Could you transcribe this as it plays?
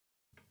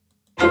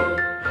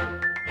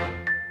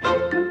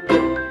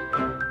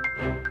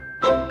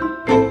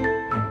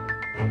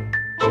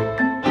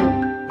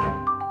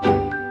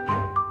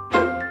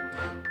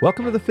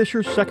Welcome to the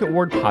Fishers Second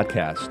Ward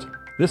podcast.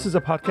 This is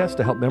a podcast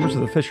to help members of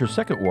the Fishers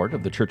Second Ward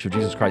of the Church of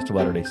Jesus Christ of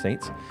Latter-day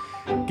Saints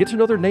get to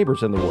know their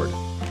neighbors in the ward.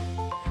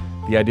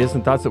 The ideas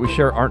and thoughts that we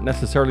share aren't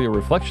necessarily a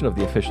reflection of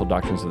the official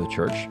doctrines of the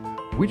church.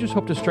 We just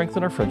hope to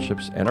strengthen our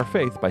friendships and our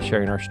faith by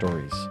sharing our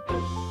stories.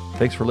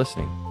 Thanks for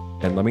listening,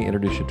 and let me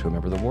introduce you to a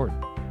member of the ward.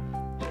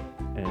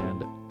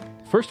 And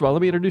first of all,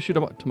 let me introduce you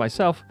to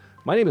myself.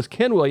 My name is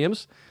Ken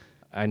Williams.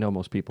 I know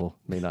most people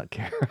may not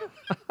care.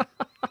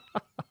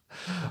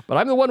 But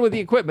I'm the one with the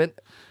equipment,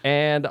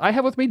 and I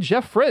have with me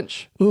Jeff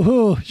French.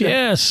 Ooh,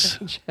 yes.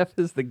 Jeff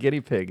is the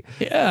guinea pig.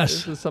 Yes.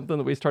 This is something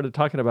that we started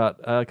talking about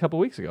a couple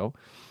weeks ago,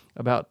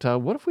 about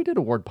what if we did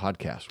a ward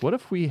podcast? What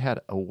if we had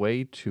a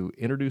way to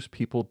introduce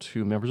people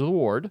to members of the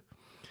ward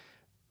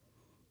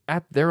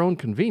at their own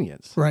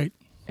convenience? Right.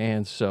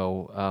 And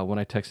so when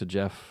I texted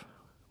Jeff,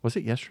 was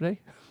it yesterday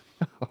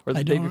or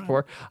the I day don't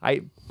before?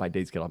 My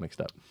days get all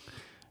mixed up.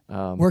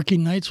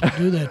 Working nights will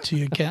do that to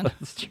you, Ken.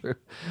 That's true.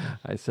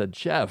 I said,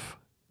 Jeff,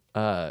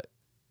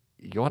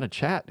 you want to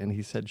chat? And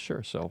he said,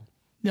 sure. So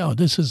No,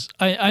 this is,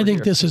 I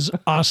think this is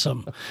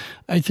awesome.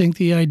 I think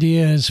the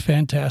idea is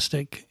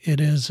fantastic. It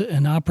is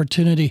an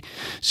opportunity.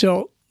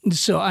 So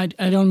I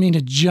don't mean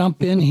to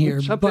jump in here,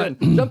 jump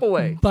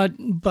away.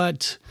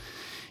 But,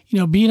 you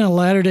know, being a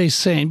Latter-day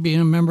Saint, being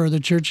a member of the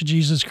Church of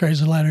Jesus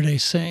Christ of Latter-day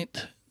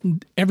Saint,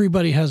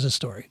 everybody has a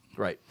story.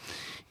 Right.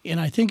 And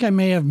I think I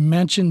may have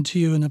mentioned to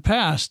you in the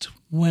past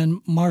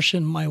when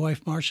my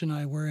wife Marcia and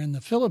I were in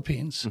the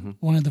Philippines,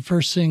 one of the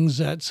first things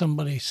that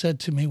somebody said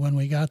to me when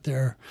we got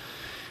there,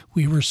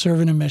 we were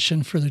serving a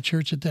mission for the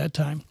church at that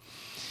time.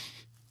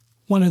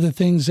 One of the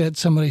things that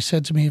somebody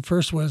said to me at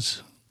first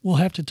was, we'll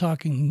have to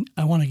talk and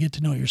I want to get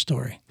to know your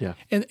story. Yeah.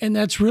 And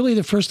that's really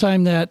the first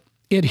time that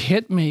it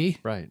hit me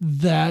Right.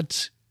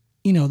 that,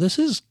 you know, this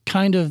is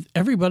kind of,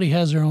 everybody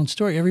has their own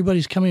story.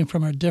 Everybody's coming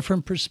from a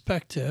different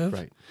perspective.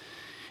 Right.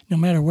 No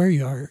matter where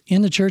you are,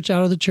 in the church,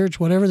 out of the church,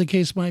 whatever the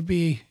case might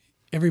be,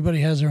 everybody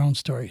has their own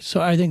story.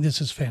 So I think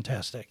this is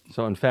fantastic.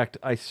 So in fact,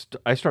 I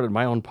started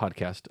my own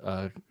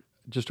podcast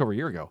just over a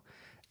year ago,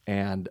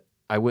 and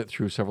I went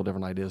through several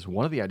different ideas.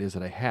 One of the ideas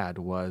that I had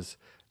was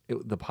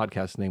the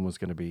podcast name was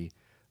going to be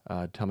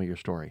Tell Me Your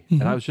Story.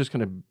 And I was just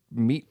going to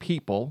meet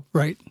people.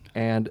 Right.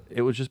 And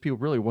it was just be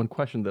really one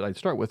question that I'd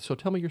start with. So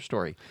tell me your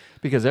story,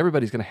 because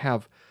everybody's going to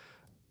have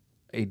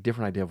a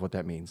different idea of what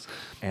that means,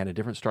 and a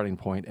different starting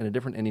point, and a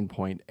different ending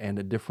point, and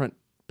a different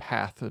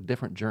path, a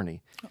different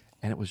journey.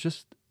 And it was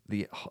just,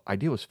 the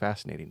idea was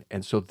fascinating.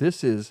 And so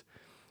this is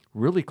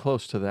really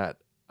close to that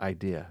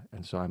idea.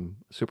 And so I'm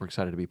super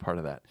excited to be part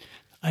of that.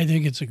 I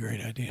think it's a great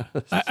idea.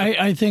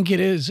 I think it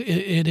is.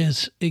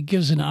 It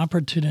gives an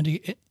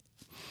opportunity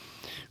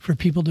for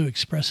people to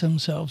express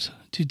themselves,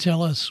 to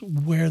tell us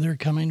where they're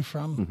coming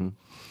from.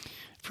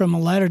 From a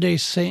Latter-day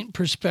Saint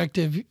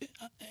perspective,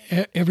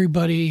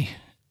 everybody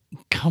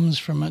comes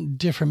from a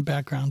different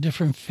background,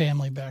 different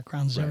family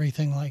backgrounds, right.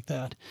 Everything like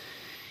that.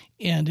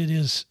 And it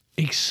is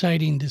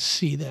exciting to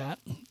see that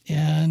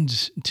and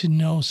to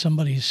know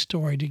somebody's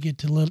story, to get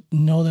to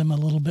know them a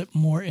little bit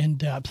more in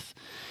depth.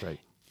 Right.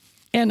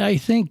 And I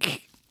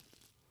think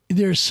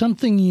there's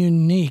something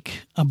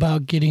unique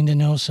about getting to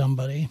know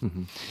somebody.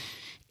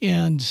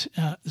 And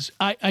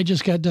I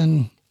just got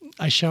done.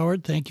 I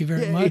showered. Thank you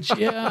very much.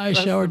 Yeah, I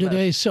showered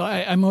today. So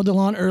I mowed the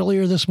lawn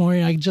earlier this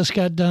morning. I just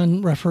got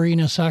done refereeing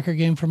a soccer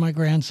game for my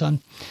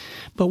grandson.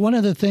 But one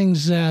of the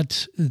things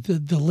that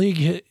the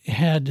league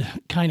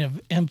had kind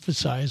of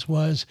emphasized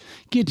was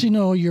get to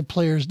know your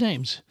players'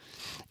 names.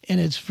 And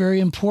it's very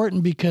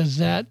important because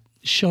that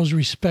shows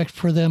respect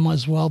for them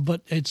as well.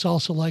 But it's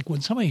also like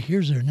when somebody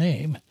hears their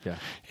name,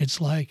 it's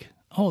like,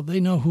 oh, they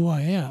know who I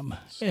am.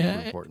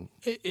 Super important.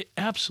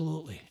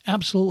 Absolutely.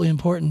 Absolutely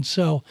important.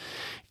 So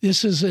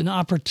this is an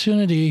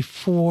opportunity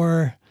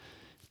for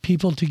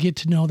people to get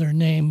to know their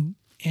name,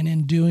 and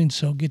in doing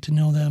so, get to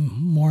know them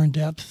more in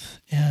depth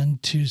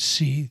and to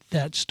see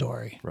that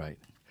story. Right.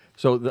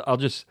 So I'll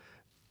just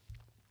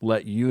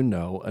let you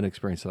know an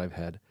experience that I've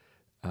had,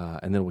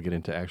 and then we'll get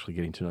into actually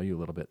getting to know you a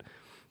little bit.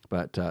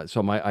 But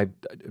so I've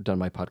done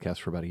my podcast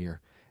for about a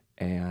year,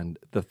 and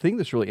the thing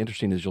that's really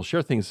interesting is you'll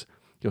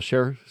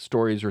share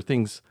stories or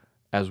things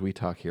as we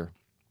talk here.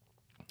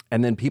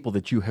 And then people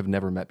that you have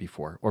never met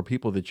before, or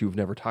people that you've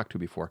never talked to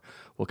before,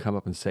 will come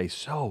up and say,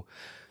 so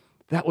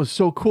that was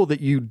so cool that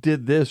you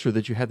did this or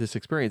that you had this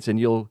experience. And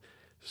you'll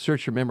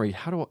search your memory.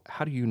 How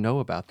do you know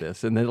about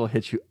this? And then it'll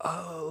hit you,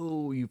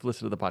 oh, you've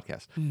listened to the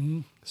podcast.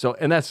 So,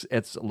 and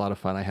it's a lot of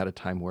fun. I had a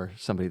time where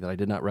somebody that I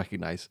did not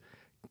recognize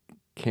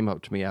came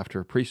up to me after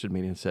a priesthood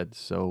meeting and said,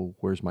 so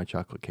where's my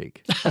chocolate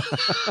cake?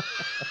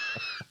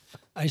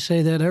 I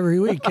say that every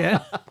week, as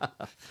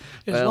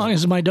long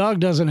as my dog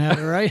doesn't have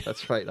it, right?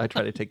 That's right. I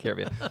try to take care of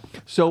you.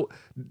 So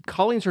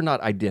callings are not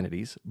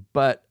identities,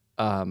 but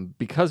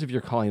because of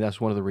your calling,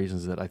 that's one of the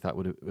reasons that I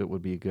thought it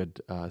would be a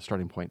good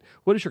starting point.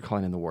 What is your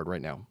calling in the ward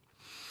right now?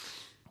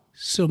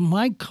 So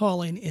my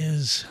calling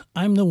is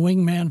I'm the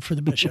wingman for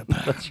the bishop.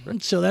 That's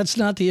right. So that's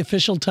not the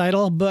official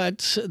title,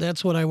 but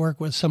that's what I work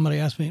with. Somebody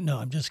asked me. No,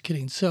 I'm just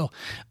kidding. So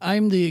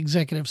I'm the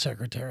executive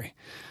secretary.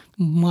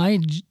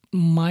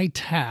 my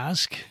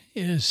task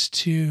is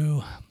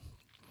to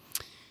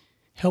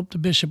help the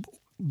bishop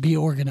be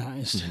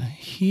organized.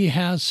 He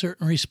has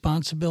certain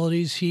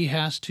responsibilities he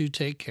has to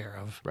take care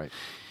of. Right.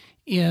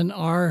 In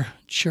our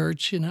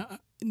church,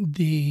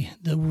 the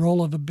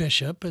role of a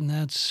bishop, and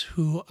that's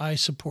who I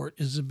support,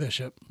 is the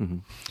bishop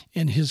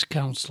and his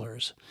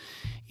counselors.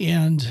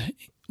 And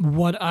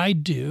what I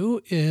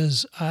do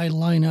is I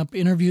line up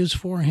interviews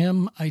for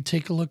him. I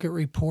take a look at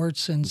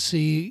reports and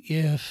see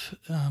if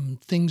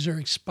things are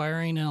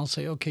expiring. And I'll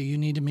say, okay, you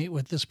need to meet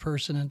with this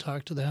person and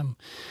talk to them.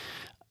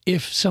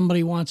 If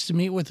somebody wants to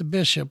meet with the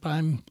bishop,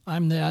 I'm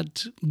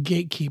that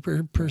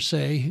gatekeeper per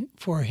se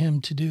for him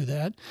to do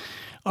that.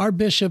 Our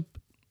bishop,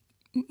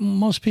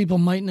 most people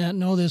might not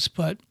know this,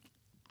 but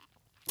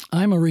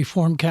I'm a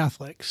Reformed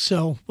Catholic,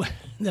 so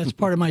that's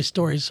part of my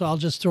story. So I'll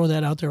just throw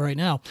that out there right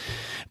now.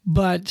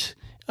 But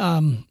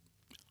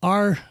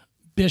our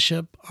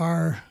bishop,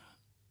 our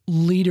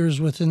leaders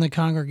within the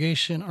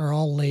congregation are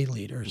all lay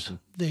leaders.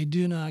 They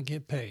do not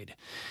get paid.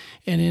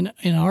 And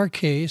in our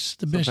case,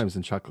 the bishop... Sometimes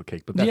in chocolate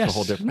cake, but that's a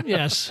whole different...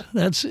 Yes,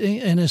 that's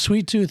and a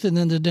sweet tooth, and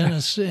then the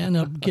dentist end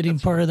up getting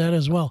part of that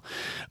as well.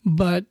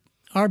 But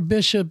our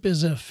bishop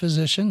is a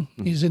physician.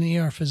 He's an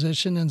ER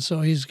physician, and so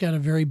he's got a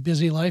very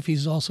busy life.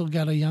 He's also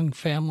got a young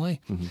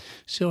family,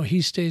 so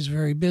he stays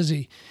very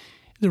busy.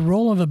 The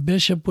role of a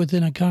bishop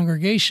within a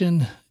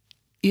congregation,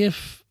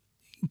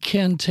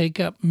 can take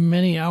up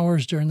many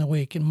hours during the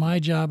week, and my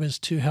job is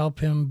to help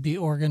him be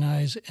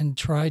organized and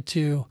try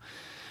to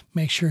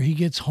make sure he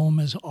gets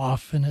home as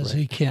often as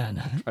he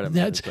can.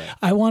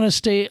 I want to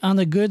stay on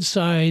the good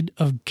side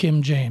of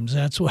Kim James.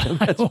 That's what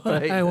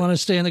I want to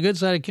stay on the good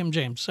side of Kim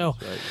James. So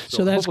that's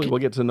hopefully we'll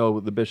get to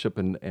know the bishop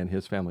and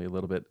his family a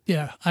little bit.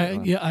 Yeah,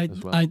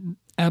 I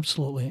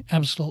absolutely.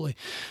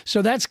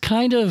 So that's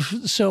kind of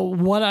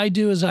what I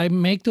do is I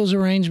make those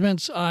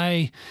arrangements.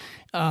 I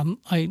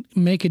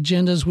make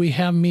agendas. We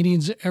have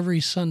meetings every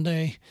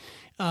Sunday.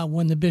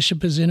 When the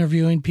bishop is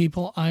interviewing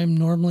people, I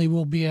normally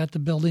will be at the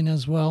building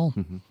as well.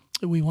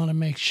 We want to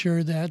make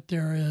sure that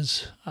there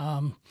is,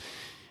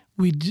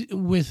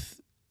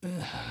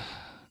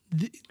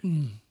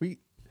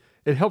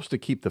 it helps to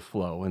keep the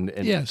flow, and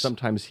yes.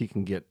 Sometimes he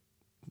can get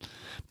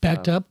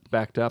backed up,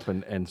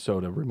 and so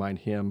to remind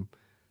him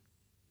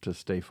to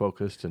stay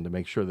focused and to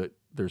make sure that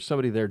there's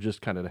somebody there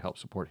just kind of to help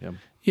support him.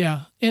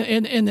 Yeah,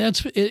 and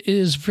it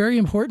is very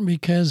important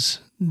because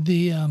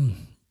the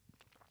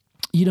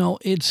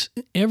it's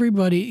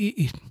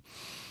everybody.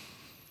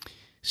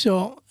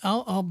 So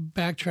I'll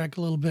backtrack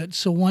a little bit.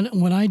 So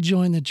when I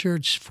joined the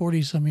church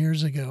 40-some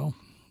years ago,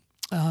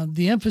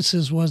 the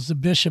emphasis was the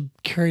bishop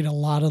carried a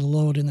lot of the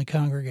load in the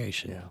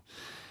congregation. Yeah.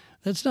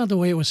 That's not the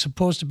way it was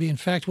supposed to be. In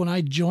fact, when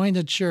I joined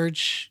the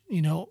church,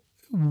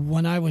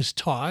 when I was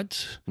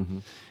taught,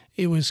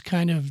 it was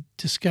kind of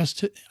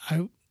discussed.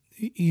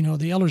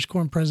 The elders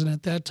quorum president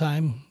at that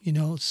time,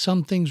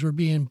 some things were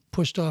being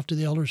pushed off to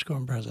the elders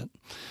quorum president.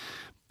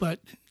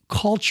 But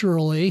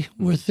culturally,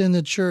 within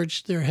the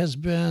church, there has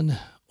been,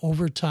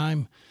 over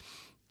time,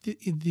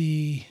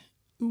 the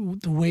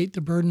weight,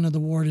 the burden of the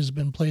ward has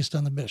been placed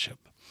on the bishop.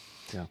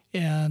 Yeah.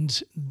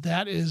 And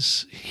that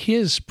is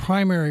his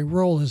primary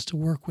role, is to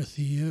work with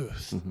the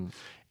youth.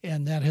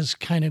 And that has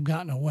kind of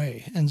gotten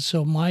away. And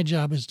so my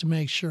job is to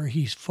make sure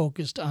he's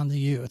focused on the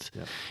youth.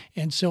 Yeah.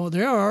 And so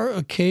there are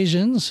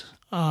occasions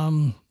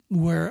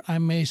where I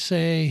may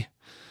say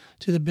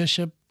to the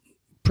bishop,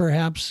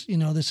 perhaps,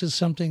 this is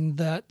something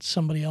that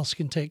somebody else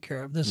can take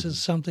care of. This is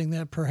something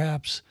that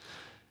perhaps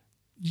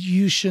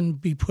you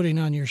shouldn't be putting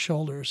on your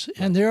shoulders.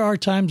 And there are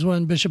times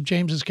when Bishop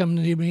James has come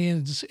to me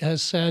and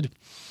has said,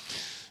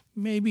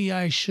 maybe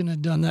I shouldn't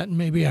have done that, and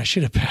maybe I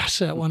should have passed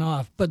that one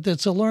off. But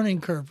that's a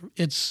learning curve.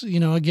 It's,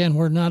 again,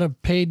 we're not a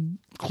paid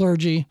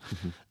clergy.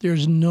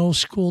 There's no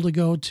school to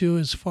go to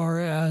as far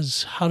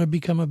as how to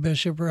become a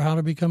bishop or how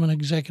to become an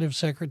executive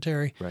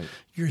secretary. Right.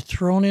 You're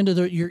thrown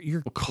into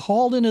you're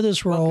called into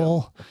this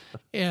role,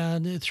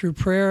 and through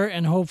prayer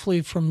and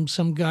hopefully from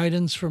some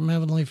guidance from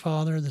Heavenly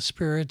Father, the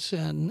spirits,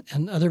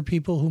 and other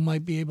people who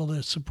might be able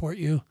to support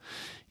you,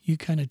 you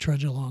kind of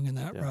trudge along in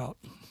that route.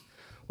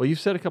 Well, you've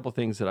said a couple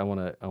things that I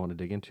want to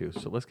dig into.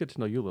 So let's get to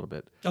know you a little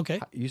bit. Okay.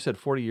 You said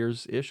 40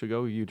 years-ish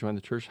ago you joined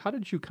the church. How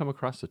did you come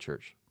across the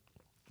church?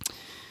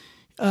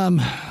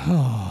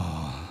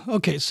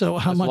 Okay, so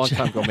how much? That's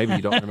a long time ago. Maybe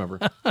you don't remember.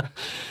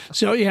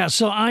 So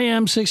I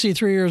am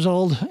 63 years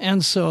old,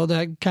 and so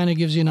that kind of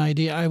gives you an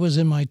idea. I was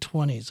in my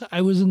 20s.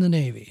 I was in the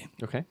Navy.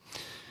 Okay.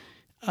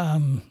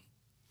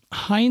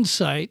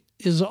 Hindsight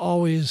is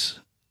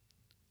always,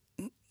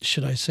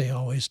 should I say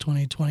always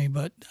 2020,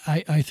 but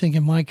I think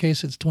in my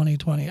case it's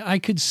 2020. I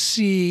could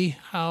see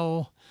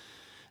how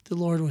the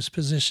Lord was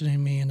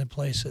positioning me into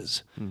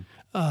places.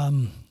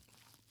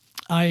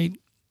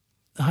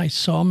 I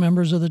saw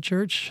members of the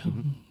church.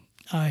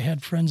 I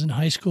had friends in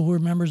high school who were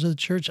members of the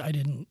church. I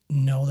didn't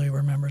know they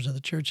were members of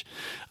the church.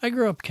 I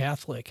grew up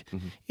Catholic.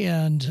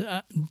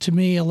 And to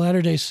me, a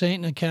Latter-day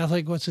Saint and a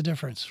Catholic, what's the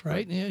difference,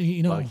 right?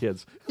 A lot of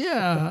kids.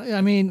 Yeah.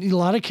 I mean, a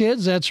lot of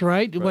kids, that's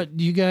right. What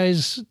you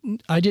guys,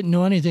 I didn't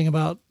know anything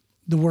about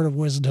the word of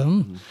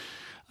wisdom.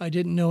 I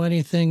didn't know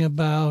anything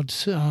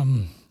about,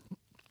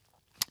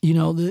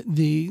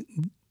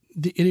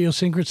 the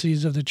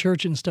idiosyncrasies of the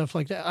church and stuff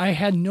like that. I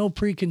had no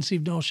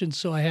preconceived notions,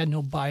 so I had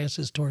no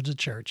biases towards the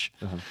church.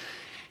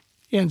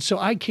 And so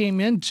I came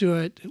into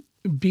it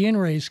being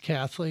raised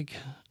Catholic.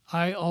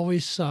 I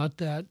always thought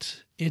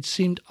that it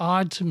seemed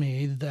odd to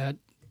me that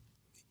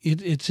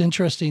it's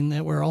interesting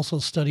that we're also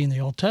studying the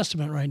Old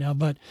Testament right now,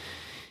 but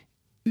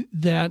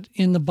that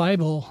in the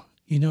Bible,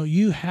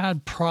 you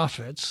had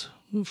prophets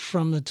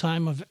from the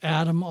time of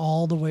Adam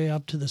all the way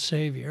up to the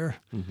Savior,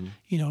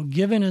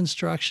 giving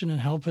instruction and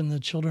helping the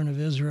children of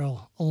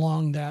Israel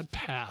along that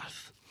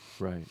path.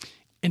 Right.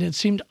 And it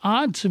seemed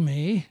odd to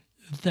me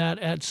that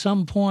at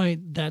some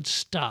point that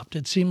stopped.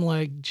 It seemed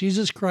like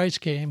Jesus Christ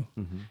came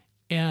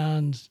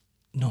and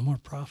no more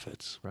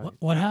prophets. Right.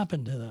 What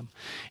happened to them?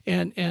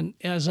 And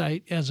as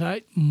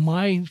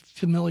my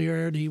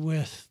familiarity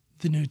with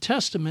the New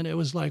Testament, it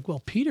was like,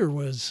 well, Peter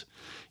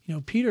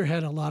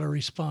had a lot of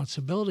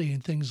responsibility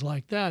and things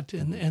like that.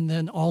 And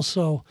then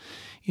also,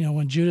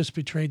 when Judas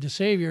betrayed the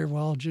Savior,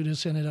 well,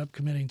 Judas ended up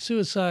committing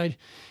suicide.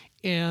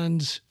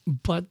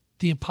 But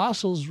the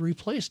apostles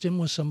replaced him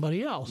with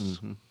somebody else.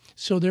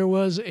 So there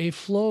was a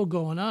flow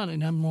going on,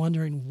 and I'm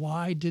wondering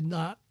why did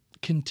not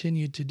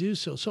continue to do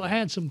so. So I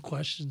had some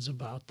questions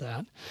about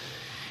that.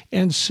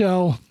 And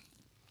so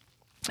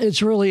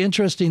it's really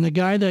interesting. The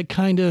guy that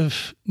kind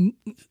of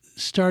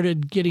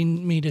started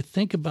getting me to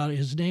think about it,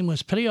 his name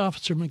was Petty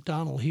Officer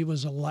McDonald. He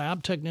was a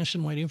lab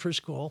technician waiting for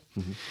school.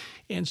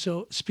 And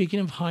so speaking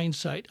of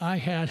hindsight, I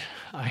had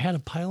a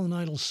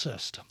pilonidal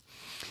cyst.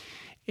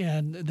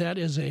 And that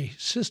is a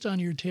cyst on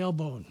your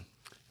tailbone.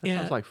 That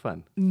sounds like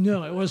fun.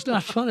 No, it was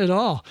not fun at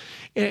all.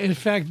 In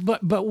fact,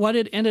 but what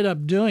it ended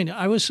up doing,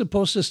 I was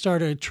supposed to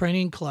start a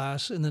training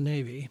class in the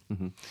Navy.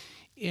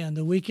 And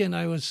the weekend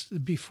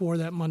before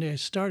that Monday I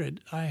started,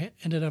 I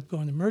ended up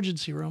going to the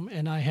emergency room,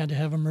 and I had to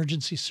have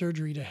emergency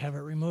surgery to have it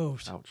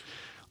removed. Ouch.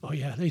 Oh,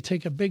 yeah. They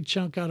take a big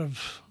chunk out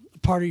of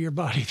part of your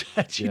body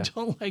that you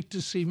don't like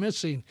to see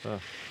missing.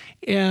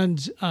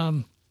 And,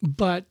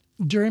 but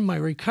during my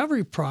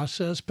recovery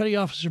process, Petty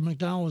Officer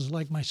McDonald was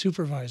like my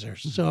supervisor.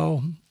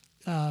 So,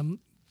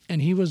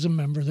 and he was a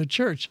member of the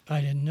church.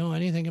 I didn't know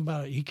anything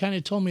about it. He kind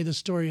of told me the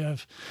story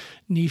of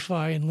Nephi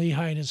and Lehi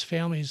and his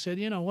family. He said,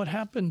 what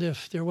happened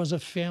if there was a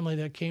family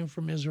that came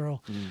from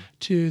Israel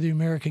to the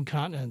American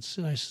continents?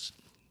 And I said,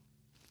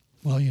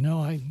 well,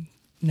 I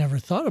never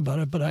thought about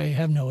it, but I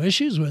have no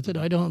issues with it.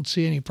 I don't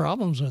see any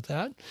problems with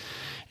that.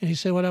 And he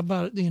said, what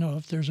about,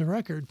 if there's a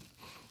record?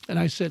 And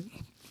I said,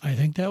 I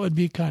think that would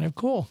be kind of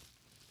cool.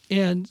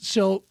 And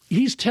so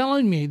he's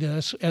telling me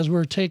this as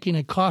we're taking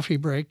a coffee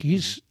break.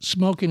 He's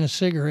smoking a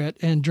cigarette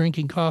and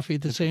drinking coffee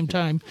at the same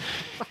time.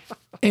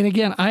 And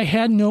again, I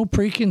had no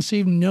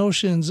preconceived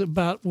notions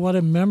about what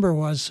a member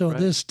was, so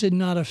this did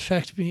not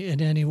affect me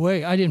in any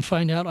way. I didn't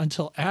find out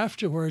until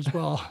afterwards,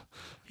 well,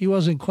 he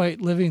wasn't quite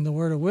living the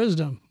word of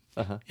wisdom.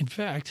 In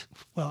fact,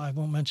 well, I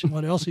won't mention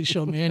what else he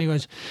showed me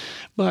anyways.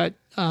 But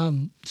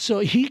so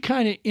he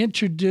kind of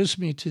introduced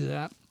me to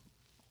that.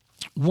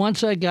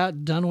 Once I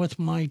got done with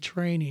my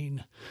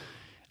training,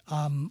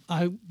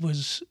 I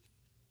was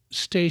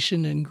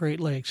stationed in Great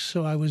Lakes.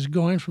 So I was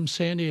going from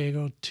San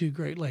Diego to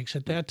Great Lakes.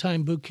 At that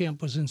time, boot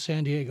camp was in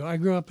San Diego. I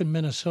grew up in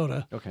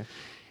Minnesota. Okay.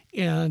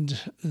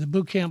 And the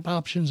boot camp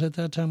options at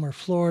that time were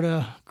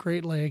Florida,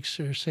 Great Lakes,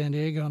 or San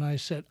Diego. And I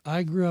said,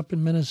 I grew up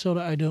in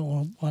Minnesota. I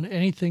don't want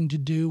anything to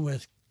do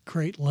with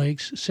Great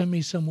Lakes. Send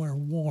me somewhere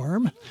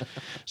warm.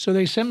 So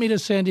they sent me to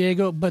San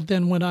Diego. But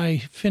then when I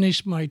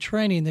finished my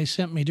training, they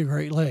sent me to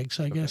Great Lakes.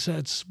 I guess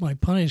that's my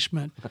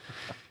punishment.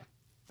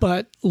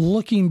 But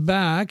looking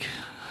back,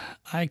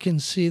 I can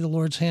see the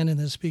Lord's hand in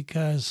this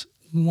because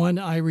when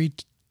I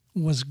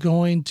was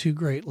going to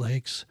Great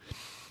Lakes,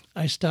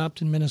 I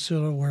stopped in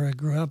Minnesota where I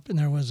grew up, and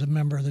there was a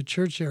member of the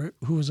church there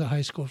who was a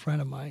high school friend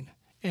of mine.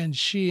 And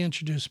she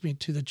introduced me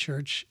to the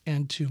church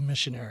and to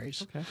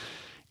missionaries. Okay.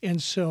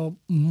 And so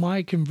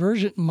my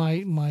conversion,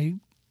 my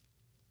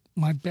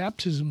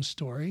baptism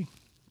story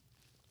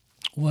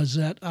was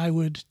that I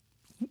would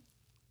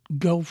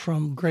go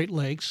from Great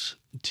Lakes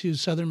to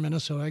southern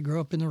Minnesota. I grew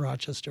up in the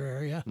Rochester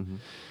area. Mm-hmm.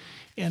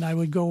 And I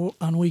would go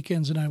on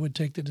weekends and I would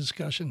take the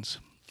discussions.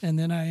 And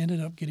then I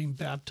ended up getting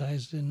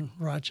baptized in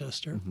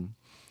Rochester. Mm-hmm.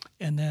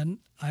 And then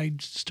I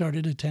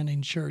started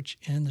attending church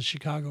in the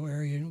Chicago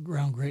area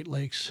around Great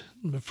Lakes.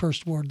 The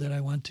first ward that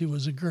I went to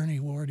was a Gurney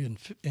ward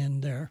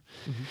in there.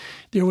 Mm-hmm.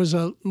 There was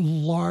a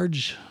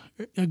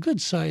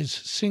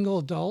good-sized single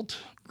adult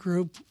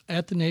group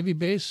at the Navy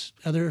base,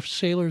 other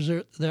sailors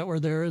that were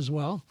there as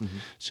well. Mm-hmm.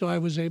 So I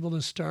was able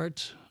to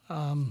start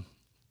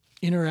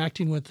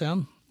interacting with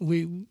them.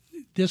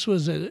 This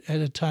was at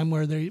a time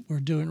where they were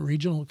doing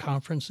regional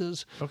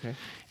conferences. Okay.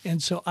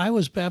 And so I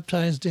was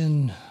baptized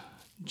in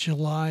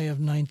July of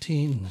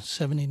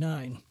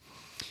 1979.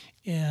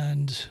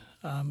 And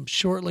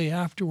shortly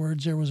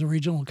afterwards, there was a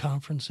regional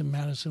conference in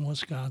Madison,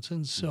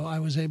 Wisconsin. So I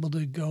was able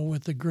to go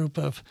with a group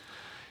of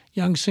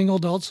young single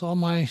adults, all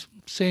my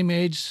same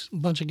age, a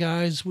bunch of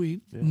guys.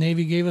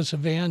 Navy gave us a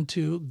van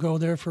to go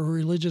there for a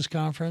religious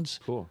conference.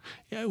 Cool.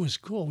 Yeah, it was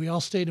cool. We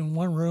all stayed in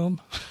one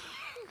room.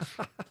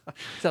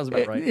 Sounds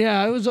about right.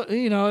 Yeah, it was.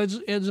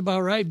 It's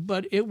about right.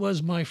 But it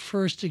was my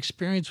first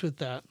experience with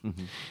that.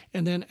 Mm-hmm.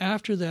 And then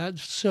after that,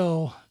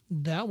 so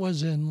that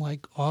was in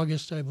like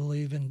August, I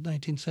believe, in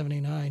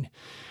 1979.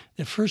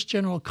 The first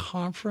general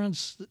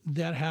conference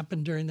that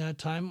happened during that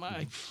time,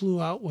 I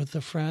flew out with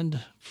a friend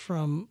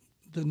from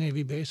the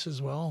Navy base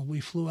as well. We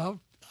flew out.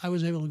 I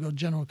was able to go to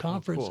general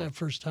conference that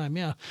first time,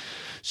 yeah.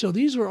 So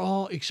these were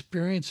all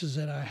experiences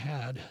that I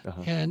had.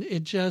 And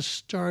it just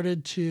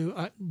started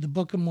to, the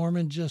Book of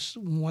Mormon, just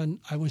when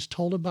I was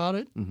told about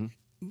it,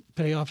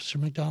 Petty Officer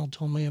McDonald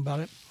told me about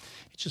it,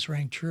 it just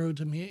rang true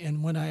to me.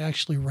 And when I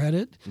actually read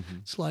it,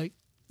 it's like,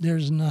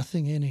 there's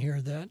nothing in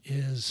here that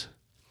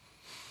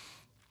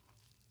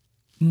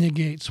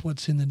negates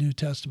what's in the New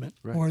Testament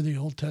or the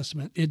Old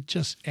Testament. It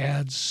just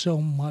adds so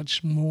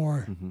much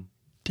more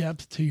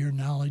depth to your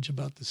knowledge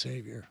about the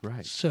Savior.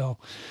 Right. So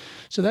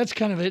that's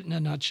kind of it in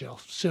a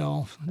nutshell.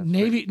 So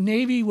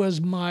Navy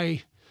was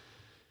my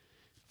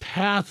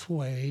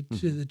pathway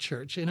to the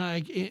church, and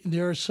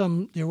there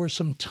were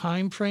some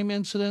time frame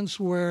incidents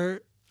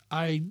where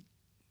I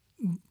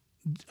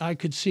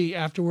could see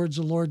afterwards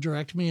the Lord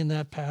direct me in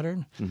that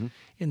pattern,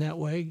 in that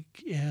way,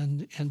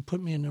 and put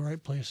me in the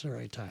right place at the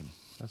right time.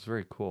 That's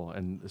very cool.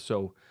 And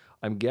so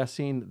I'm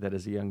guessing that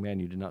as a young man,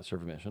 you did not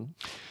serve a mission.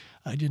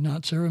 I did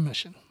not serve a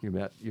mission. You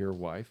met your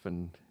wife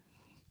and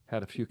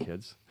had a few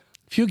kids.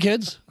 Few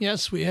kids.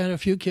 Yes, we had a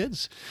few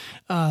kids.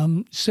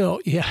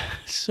 So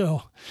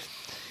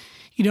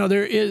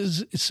there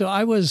is, so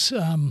I was,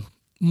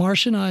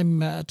 Marcia and I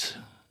met,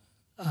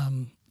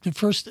 the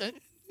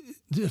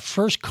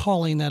first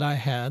calling that I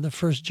had, the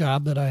first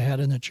job that I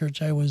had in the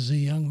church, I was the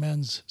young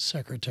men's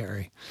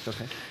secretary.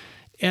 Okay.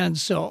 And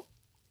so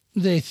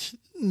this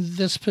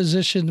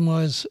position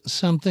was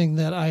something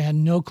that I had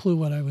no clue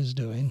what I was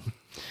doing.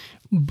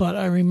 But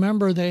I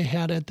remember they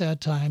had at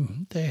that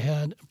time, they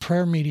had a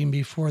prayer meeting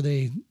before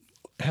they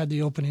had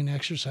the opening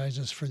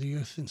exercises for the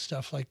youth and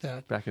stuff like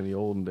that. Back in the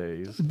olden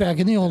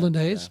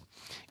days.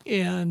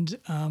 And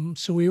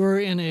so we were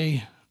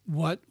in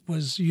what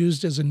was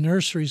used as a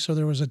nursery. So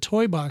there was a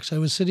toy box. I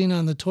was sitting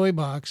on the toy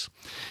box,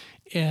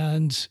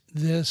 and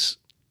this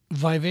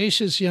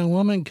vivacious young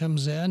woman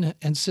comes in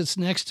and sits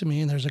next to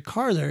me, and there's a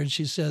car there, and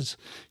she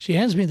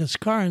hands me this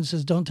car and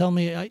says, "Don't tell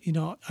me, I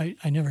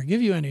never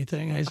give you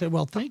anything." I said,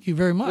 "Well, thank you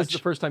very much." This is the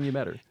first time you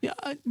met her?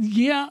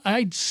 Yeah,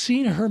 I'd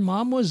seen her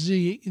mom was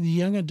the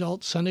young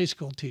adult Sunday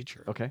school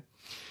teacher. Okay.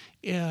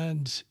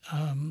 And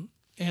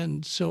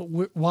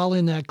so while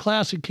in that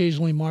class,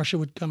 occasionally Marcia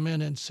would come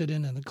in and sit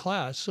in the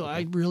class. So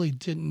I really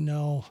didn't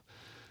know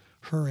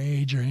her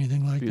age or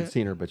anything like that. You'd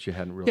seen her, but you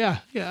hadn't really. Yeah,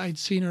 I'd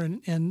seen her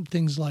and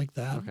things like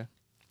that. Okay.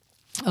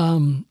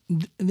 In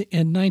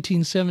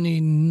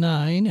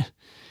 1979,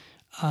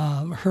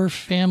 her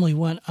family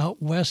went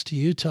out west to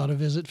Utah to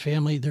visit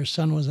family. Their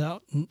son was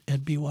out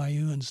at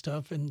BYU and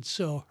stuff. And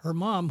so her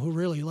mom, who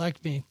really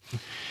liked me,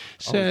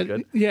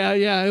 said,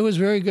 yeah, it was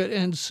very good.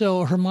 And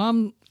so her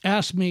mom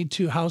asked me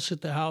to house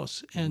at the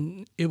house,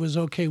 and it was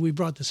okay. We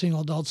brought the single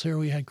adults there.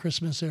 We had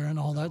Christmas there and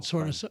all that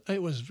sort of stuff.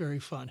 It was very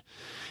fun.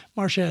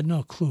 Marcia had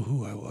no clue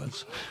who I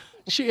was.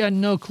 She had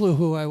no clue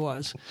who I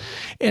was.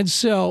 And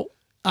so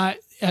they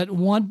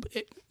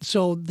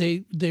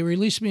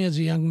released me as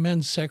a young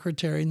men's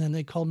secretary, and then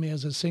they called me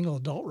as a single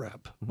adult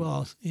rep.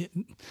 Well, a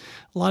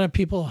lot of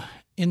people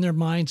in their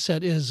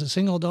mindset is a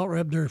single adult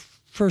rep, their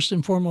first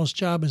and foremost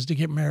job is to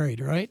get married,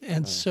 right?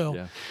 And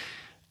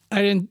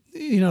I didn't,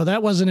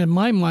 that wasn't in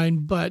my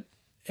mind, but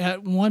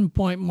at one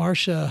point,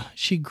 Marcia,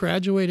 she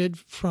graduated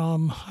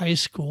from high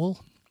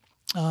school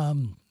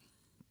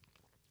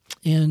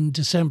in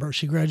December.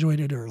 She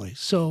graduated early.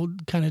 So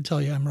kind of tell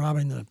you I'm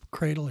robbing the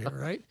cradle here,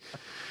 right?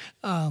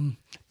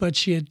 But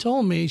she had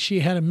told me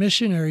she had a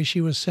missionary she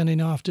was sending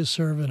off to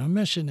serve in a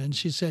mission. And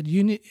she said,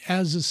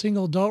 as a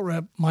single adult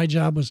rep, my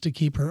job was to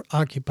keep her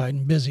occupied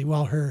and busy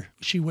while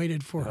she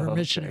waited for her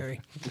missionary.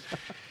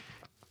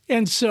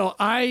 And so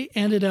I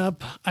ended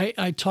up,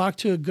 I talked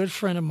to a good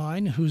friend of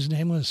mine whose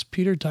name was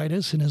Peter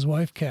Titus and his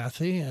wife,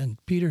 Kathy. And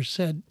Peter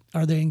said,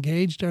 "Are they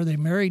engaged? Are they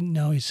married?"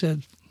 No, he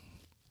said,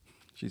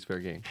 "She's fair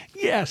game."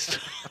 Yes.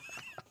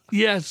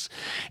 Yes.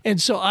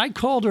 And so I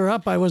called her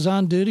up. I was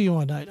on duty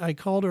one night. I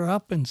called her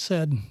up and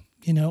said,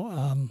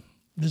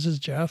 this is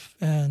Jeff.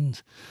 And,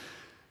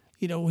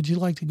 would you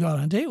like to go out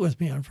on a date with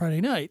me on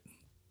Friday night?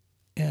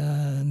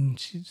 And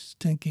she's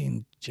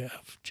thinking,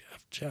 Jeff,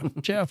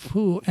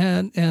 who?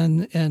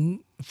 And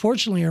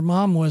fortunately, her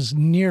mom was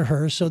near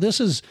her. So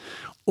this is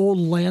old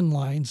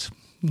landlines,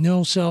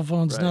 no cell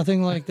phones,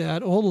 nothing like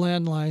that, old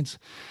landlines.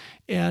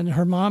 And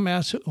her mom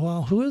asked,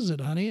 "Well, who is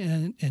it, honey?"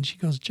 And she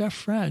goes, "Jeff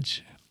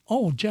French."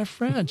 "Oh, Jeff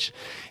French."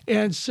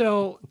 And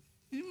so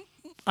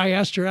I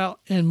asked her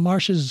out, and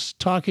Marcia's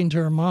talking to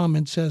her mom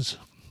and says,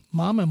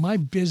 Mom, am I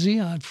busy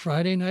on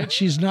Friday night?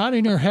 She's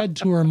nodding her head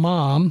to her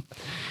mom.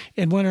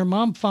 And when her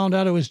mom found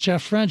out it was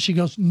Jeff French, she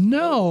goes,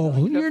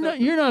 no,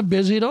 you're not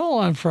busy at all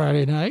on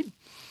Friday night.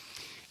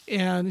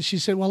 And she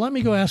said, well, let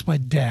me go ask my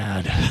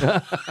dad.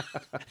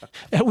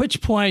 At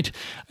which point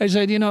I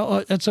said,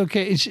 that's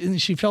okay.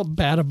 And she felt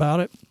bad about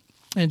it.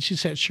 And she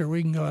said, sure,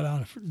 we can go out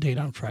on a date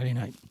on Friday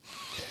night.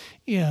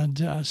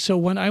 And so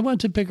when I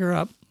went to pick her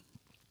up,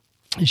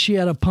 she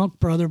had a punk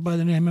brother by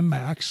the name of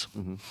Max,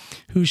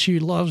 who she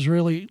loves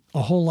really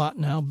a whole lot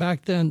now.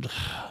 Back then,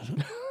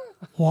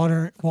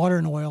 water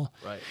and oil.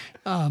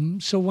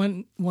 Right. So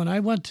when I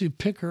went to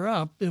pick her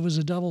up, it was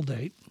a double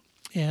date.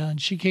 And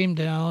she came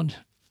down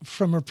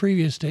from her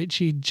previous date.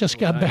 She just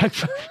got back.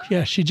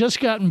 She just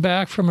gotten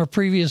back from her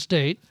previous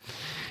date.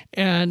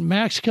 And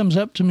Max comes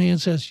up to me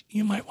and says,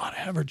 you might want to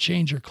have her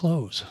change her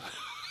clothes.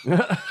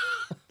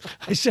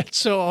 I said,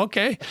 so,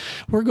 okay,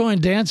 we're going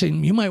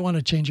dancing. You might want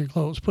to change your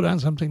clothes, put on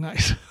something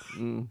nice.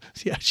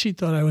 Yeah, she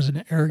thought I was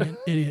an arrogant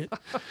idiot.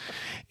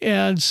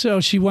 And so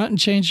she went and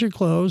changed her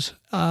clothes.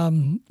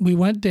 We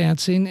went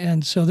dancing.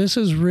 And so this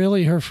is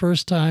really her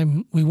first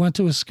time. We went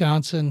to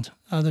Wisconsin.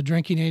 The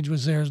drinking age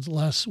was there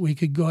less. We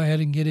could go ahead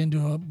and get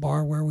into a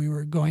bar where we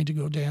were going to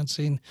go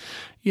dancing.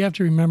 You have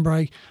to remember,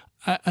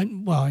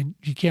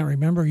 you can't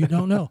remember, you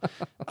don't know.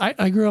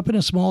 I grew up in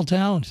a small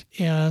town,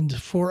 and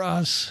for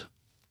us,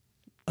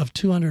 of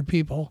 200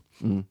 people,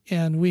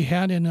 and we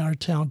had in our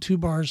town 2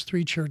 bars,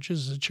 3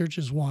 churches. The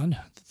churches won,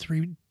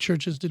 3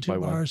 churches to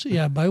 2 bars.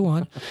 Yeah, by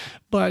one.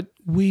 But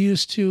we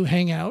used to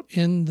hang out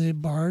in the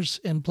bars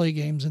and play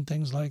games and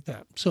things like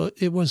that. So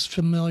it was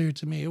familiar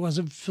to me. It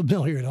wasn't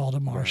familiar at all to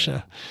Marcia.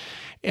 Right.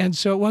 And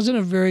so it wasn't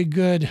a very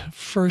good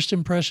first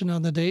impression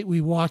on the date.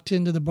 We walked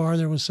into the bar.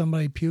 There was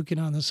somebody puking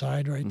on the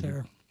side right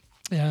there.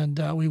 And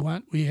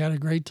we had a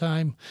great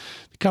time.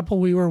 The couple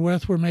we were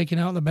with were making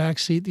out in the back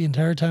seat the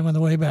entire time on the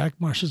way back.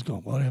 Marcia's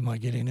going, what am I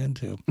getting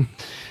into?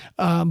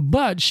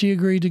 But she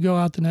agreed to go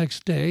out the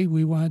next day.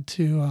 We went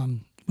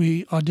to,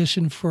 we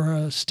auditioned for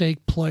a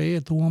steak play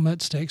at the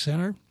Wilmette Steak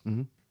Center.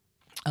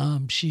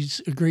 She's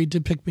agreed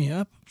to pick me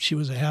up. She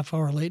was a half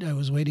hour late. I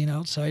was waiting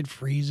outside,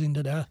 freezing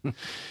to death.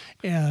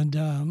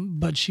 And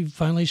but she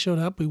finally showed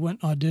up. We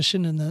went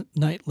audition, and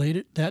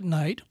that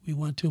night we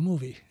went to a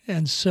movie.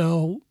 And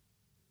so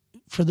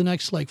for the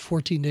next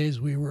 14 days,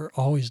 we were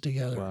always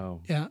together. Wow.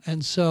 Yeah.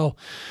 And so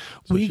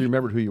she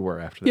remembered who you were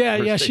after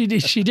that. Yeah, she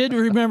did. She did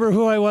remember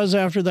who I was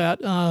after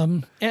that.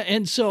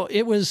 And so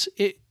it was,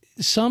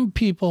 some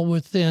people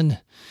within,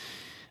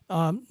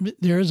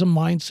 there is a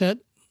mindset.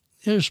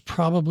 There's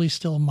probably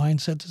still a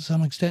mindset to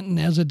some extent. And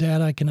as a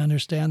dad, I can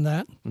understand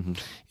that,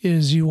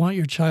 is you want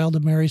your child to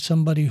marry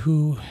somebody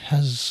who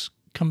has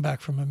come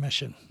back from a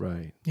mission.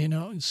 Right.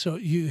 So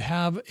you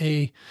have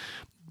a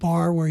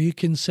bar where you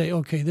can say,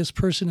 okay, this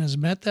person has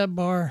met that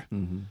bar,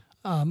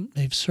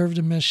 they've served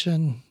a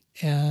mission,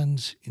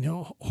 and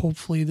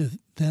hopefully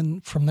then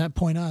from that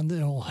point on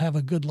they'll have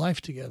a good life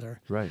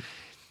together. Right.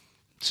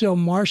 So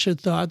Marcia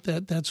thought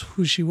that that's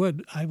who she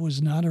would. I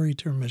was not a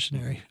return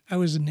missionary. I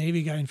was a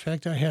Navy guy. In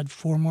fact, I had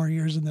 4 more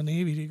years in the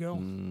Navy to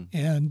go,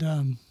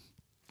 and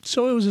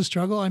so it was a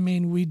struggle. I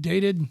mean, we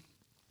dated,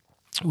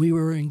 we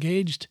were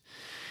engaged,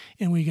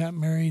 and we got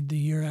married the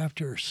year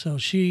after. So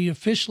she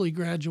officially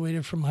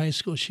graduated from high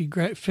school. She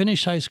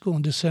finished high school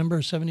in December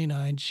of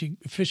 79. She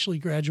officially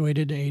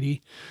graduated in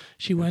 80.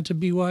 She went to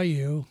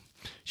BYU.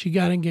 She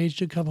got engaged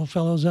to a couple of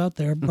fellows out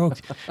there, broke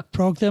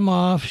them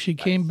off. She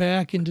came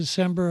back in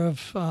December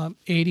of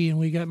 80, and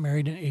we got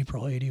married in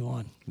April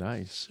 81.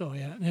 Nice. So,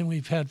 yeah, and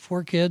we've had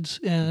 4 kids,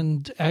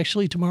 and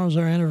actually tomorrow's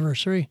our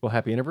anniversary. Well,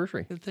 happy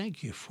anniversary.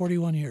 Thank you.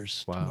 41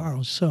 years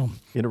tomorrow. So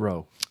in a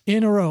row.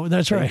 In a row.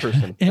 That's right. In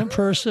person. In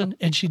person,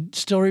 and she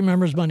still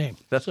remembers my name.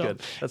 That's good.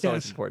 That's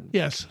always important.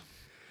 Yes.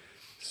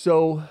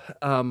 So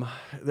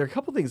there are a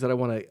couple things that I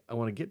want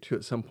to get to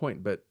at some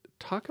point, but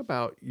talk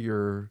about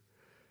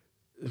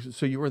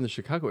so you were in the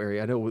Chicago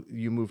area. I know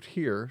you moved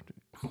here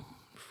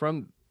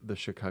from the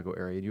Chicago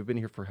area. You've been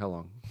here for how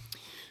long?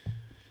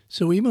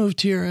 So we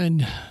moved here in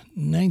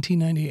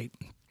 1998.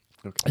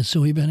 Okay. And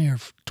so we've been here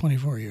for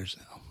 24 years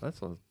now.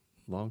 That's a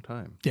long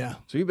time. Yeah.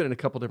 So you've been in a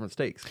couple different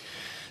states.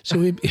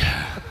 So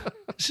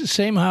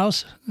same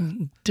house,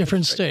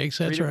 different stakes.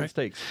 That's right.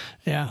 Stakes.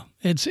 Yeah.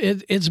 It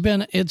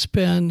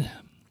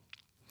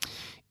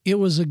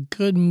was a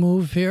good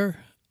move here.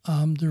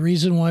 The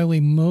reason why we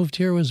moved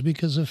here was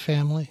because of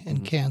family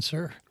and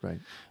cancer. Right.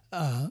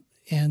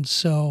 And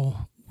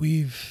so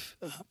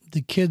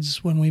the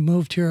kids, when we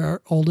moved here,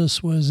 our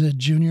oldest was a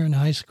junior in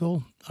high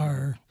school.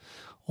 Our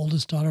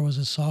oldest daughter was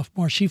a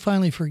sophomore. She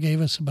finally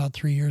forgave us about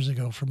 3 years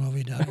ago for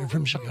moving down here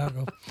from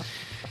Chicago.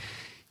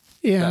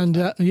 And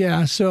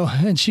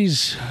and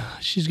she's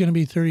going to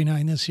be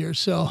 39 this year.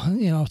 So,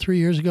 3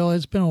 years ago,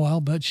 it's been a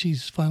while, but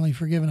she's finally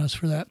forgiven us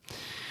for that.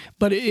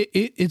 But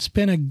it's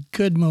been a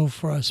good move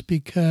for us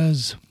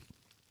because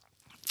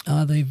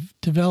they've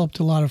developed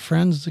a lot of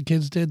friends, the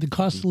kids did. The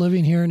cost of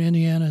living here in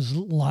Indiana is a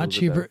lot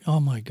cheaper.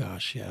 Oh, my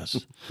gosh,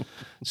 yes.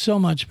 So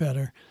much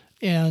better.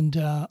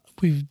 And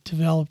we've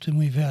developed and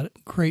we've had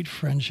great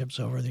friendships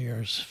over the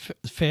years.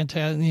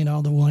 Fantastic. You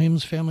know, the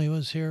Williams family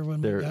was here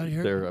when we got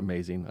here. They're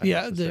amazing.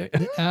 Yeah, they're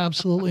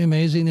absolutely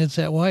amazing. It's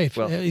that wife.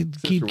 Well,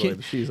 Sister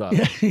Williams, she's on.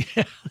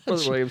 Yeah,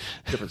 Brother Williams,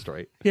 different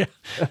story. yeah.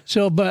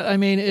 So, but I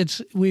mean,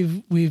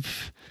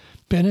 we've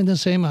been in the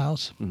same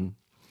house. Mm-hmm.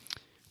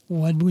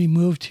 When we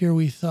moved here,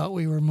 we thought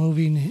we were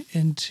moving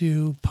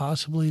into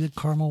possibly the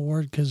Carmel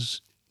ward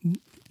because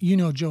you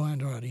know Joe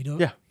Andrade,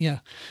 don't you? Yeah. Yeah.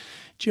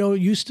 Joe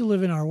used to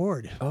live in our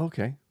ward. Oh,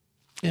 okay.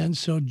 And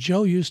so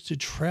Joe used to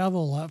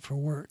travel a lot for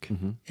work.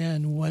 Mm-hmm.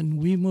 And when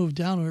we moved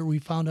down here, we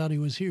found out he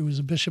was here. He was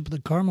a bishop of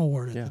the Carmel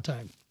ward at the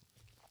time.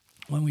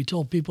 When we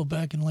told people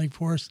back in Lake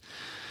Forest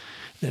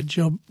that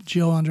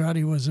Joe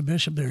Andrade was a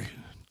bishop there,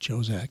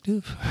 Joe's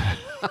active.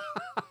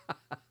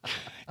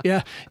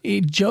 Yeah,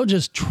 Joe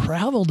just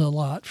traveled a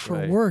lot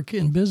for work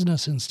and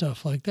business and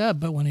stuff like that.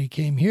 But when he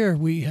came here,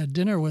 we had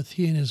dinner with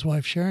he and his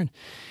wife, Sharon.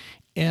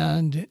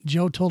 And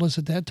Joe told us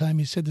at that time,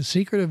 he said, the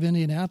secret of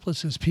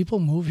Indianapolis is people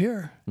move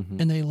here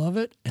and they love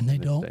it and they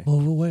don't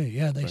move away.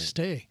 Yeah, they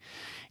stay.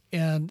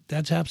 And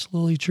that's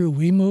absolutely true.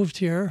 We moved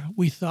here.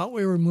 We thought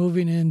we were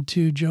moving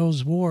into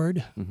Joe's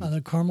ward,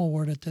 the Carmel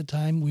ward at that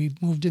time. We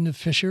moved into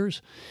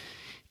Fishers.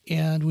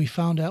 And we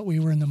found out we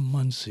were in the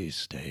Muncie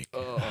stake.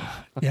 Oh.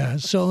 Yeah,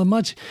 so the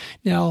Muncie.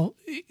 Now,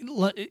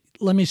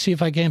 let me see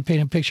if I can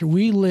paint a picture.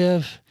 We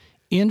live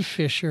in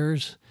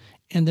Fishers,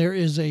 and there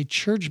is a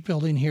church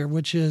building here,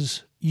 which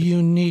is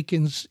unique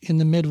in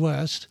the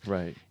Midwest.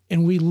 Right.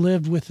 And we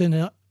lived within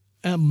a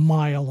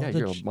mile of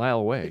you're a mile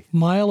away.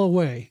 Mile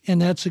away. And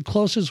that's the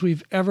closest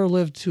we've ever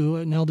lived to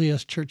an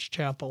LDS church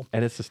chapel.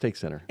 And it's a stake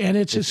center. And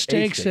it's a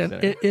stake center.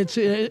 It's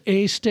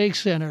a stake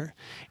center.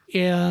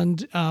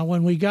 And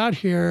when we got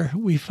here,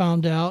 we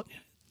found out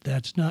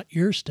that's not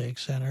your stake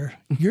center.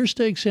 Your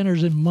stake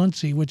center's in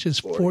Muncie, which is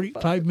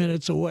 45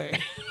 minutes away.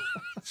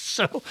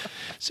 So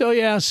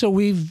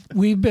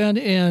we've been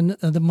in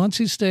the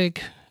Muncie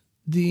stake,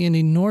 the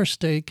Indian North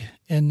stake,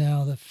 and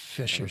now the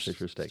Fishers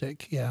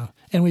stake. Yeah,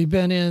 and we've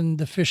been in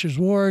the Fishers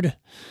ward,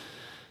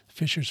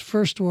 Fishers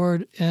first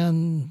ward,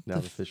 and now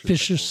the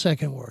Fishers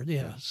second ward.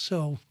 Yeah,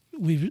 so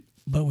we've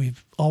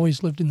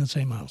always lived in the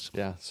same house.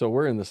 Yeah, so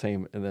we're in the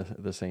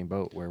same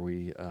boat where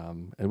we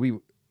and we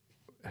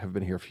have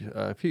been here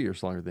a few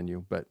years longer than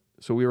you. But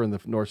so we were in the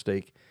North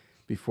Stake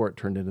before it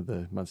turned into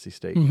the Muncie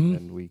Stake, and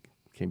then we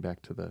came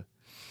back to the.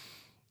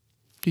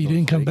 You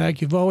didn't come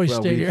back. You've always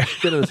stayed here.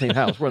 Been in the same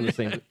house. We're in the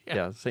same.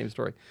 Same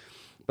story.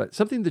 But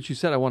something that you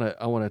said, I want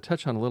to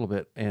touch on a little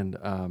bit, and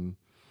I'm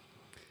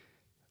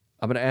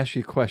going to ask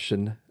you a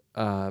question.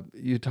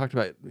 You talked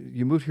about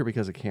you moved here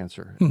because of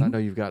cancer. And I know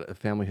you've got a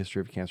family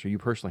history of cancer. You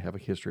personally have a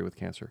history with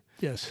cancer.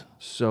 Yes.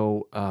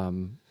 So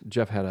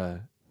Jeff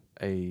had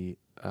a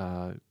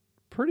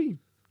pretty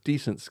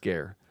decent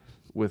scare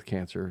with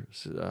cancer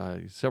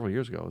several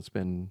years ago. It's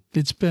been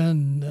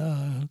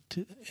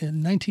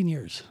 19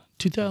 years.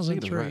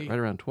 2003. Right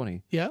around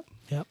 20. Yeah.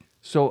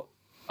 So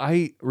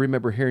I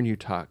remember hearing you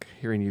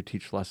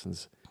teach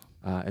lessons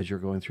as you're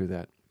going through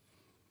that.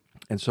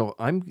 And so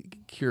I'm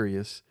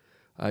curious.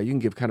 You can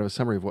give kind of a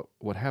summary of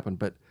what happened,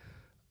 but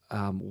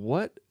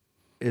what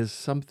is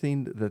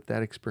something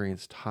that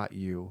experience taught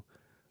you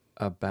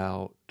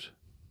about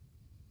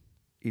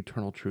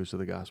eternal truths of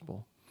the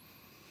gospel?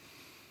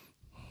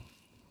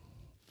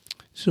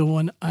 So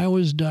when I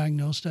was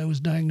diagnosed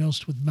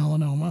with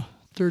melanoma,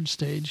 3rd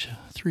stage,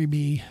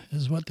 3B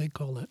is what they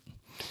call it.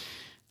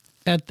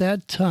 At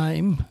that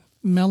time,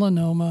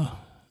 melanoma,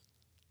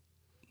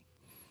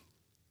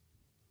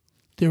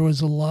 there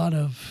was a lot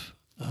of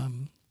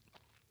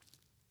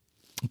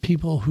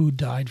people who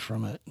died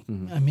from it.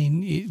 I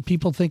mean,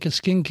 people think of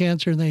skin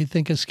cancer and they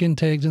think of skin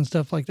tags and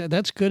stuff like that.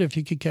 That's good if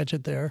you could catch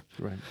it there.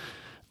 Right.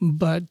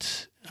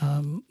 But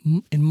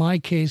in my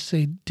case,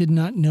 they did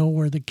not know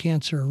where the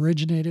cancer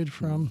originated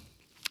from.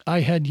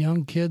 I had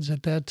young kids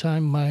at that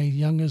time. My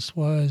youngest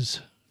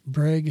was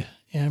Brig,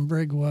 and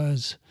Brig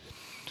was,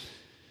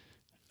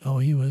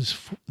 he was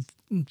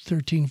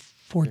 13,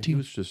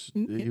 14.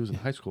 Yeah, he was in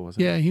high school,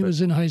 wasn't he? Yeah, he was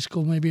in high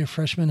school, maybe a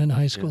freshman in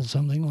high school,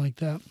 something like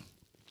that.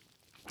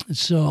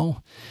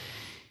 So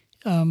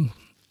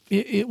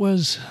it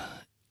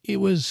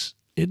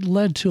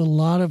led to a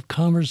lot of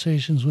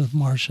conversations with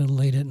Marcia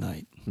late at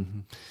night.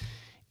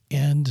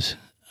 And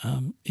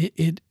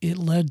it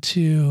led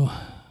to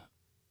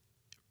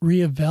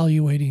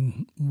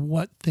reevaluating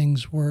what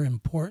things are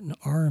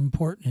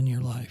important in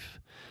your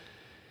life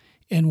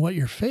and what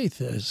your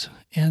faith is.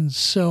 And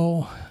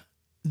so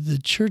the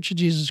Church of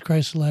Jesus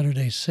Christ of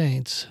Latter-day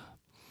Saints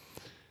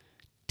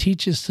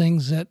teaches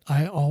things that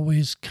I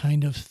always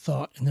kind of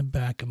thought in the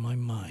back of my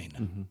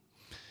mind.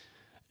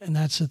 And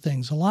that's the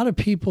things. A lot of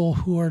people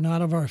who are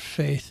not of our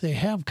faith, they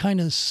have kind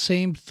of the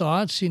same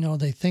thoughts.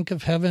 They think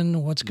of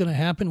heaven, what's going to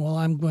happen? Well,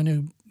 I'm going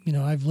to,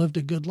 I've lived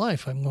a good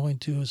life. I'm going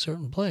to a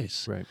certain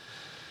place. Right.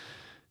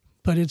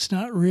 But it's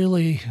not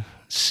really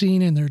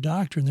seen in their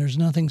doctrine. There's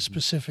nothing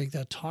specific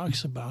that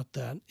talks about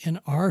that.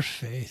 In our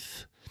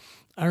faith,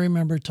 I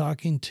remember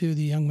talking to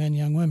the young men,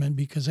 young women,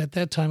 because at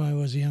that time I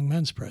was a young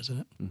men's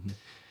president.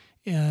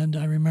 And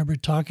I remember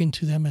talking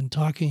to them and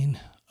talking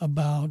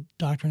about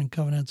Doctrine and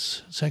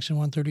Covenants, Section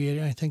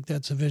 138. I think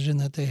that's a vision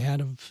that they had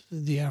of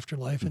the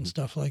afterlife and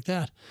stuff like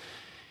that.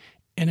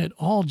 And it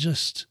all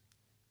just,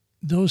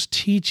 those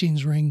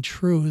teachings ring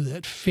true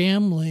that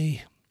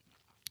family,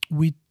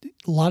 a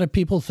lot of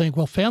people think,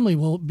 well, family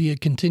will be a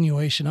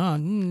continuation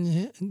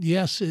on.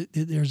 Yes,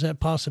 there's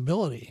that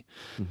possibility.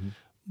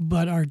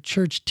 But our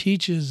church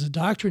teaches, the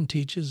doctrine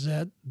teaches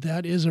that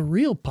that is a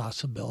real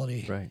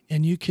possibility. Right.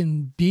 And you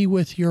can be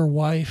with your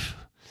wife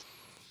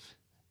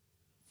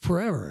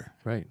forever.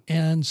 Right.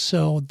 And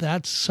so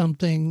that's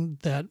something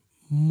that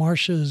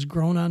Marcia has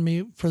grown on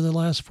me for the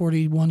last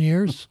 41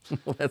 years.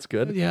 Well, that's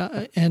good.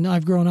 Yeah. And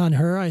I've grown on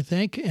her, I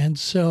think. And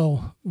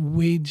so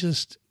we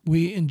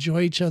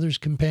enjoy each other's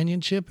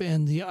companionship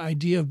and the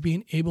idea of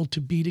being able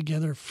to be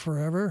together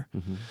forever.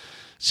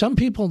 Some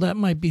people, that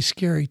might be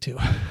scary too.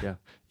 Yeah.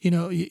 You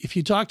know, if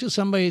you talk to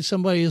somebody who's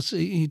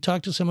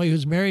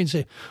married and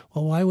say,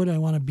 well, why would I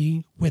want to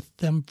be with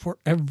them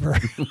forever?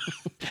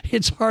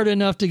 It's hard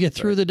enough to get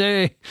through the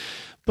day.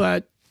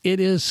 But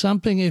it is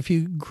something, if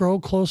you grow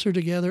closer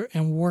together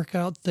and work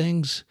out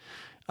things,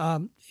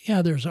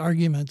 there's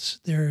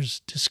arguments, there's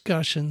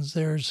discussions,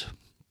 there's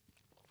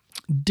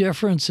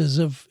differences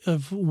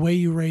of way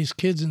you raise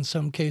kids in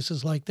some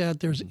cases like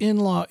that. There's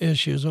in-law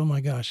issues. Oh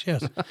my gosh,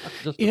 yes.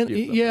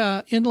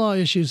 In-law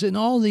issues and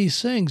all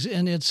these things.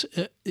 And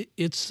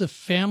it's the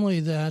family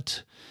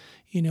that,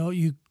 you know,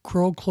 you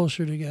grow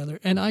closer together.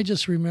 And I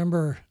just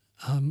remember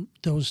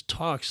those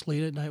talks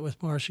late at night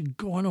with Marcia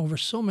going over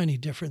so many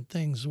different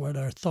things, what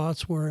our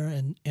thoughts were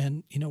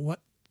and you know, what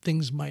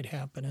things might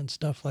happen and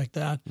stuff like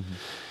that.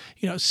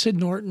 You know, Sid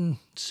Norton,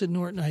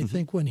 I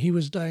think when he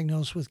was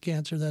diagnosed with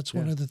cancer, that's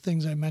one of the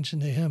things I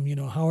mentioned to him, you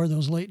know, how are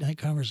those late night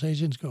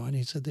conversations going?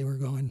 He said they were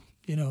going,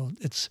 you know,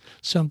 it's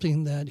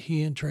something that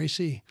he and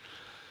Tracy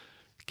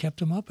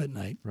kept him up at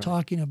night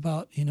talking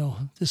about, you know,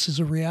 this is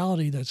a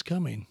reality that's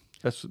coming.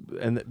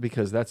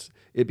 Because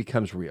it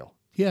becomes real.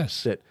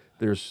 Yes. That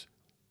there's,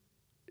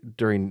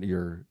 during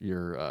your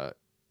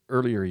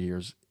earlier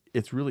years,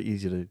 it's really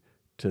easy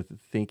to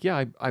think,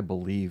 I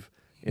believe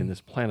in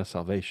this plan of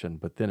salvation,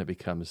 but then it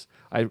becomes,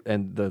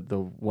 and the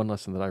one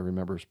lesson that I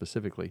remember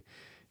specifically,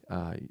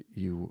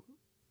 you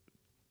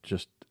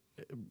just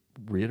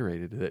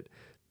reiterated that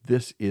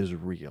this is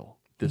real.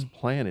 This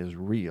plan is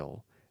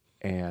real,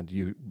 and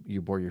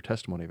you bore your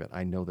testimony of it.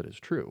 I know that it's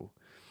true.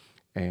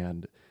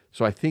 And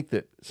so I think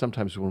that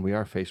sometimes when we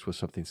are faced with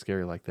something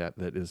scary like that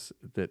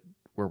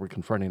where we're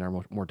confronting our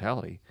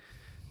mortality,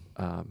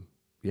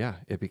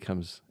 it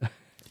becomes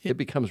it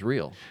becomes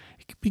real.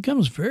 It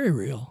becomes very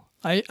real.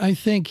 I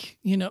think,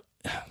 you know,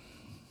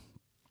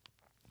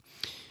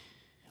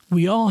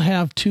 we all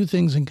have two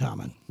things in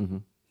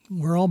common.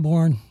 We're all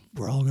born,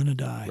 we're all going to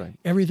die. Right.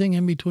 Everything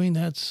in between,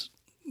 that's,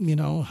 you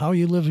know, how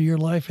you live your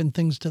life and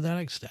things to that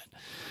extent.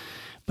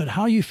 But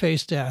how you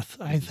face death,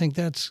 I think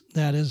that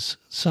is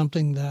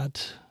something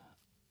that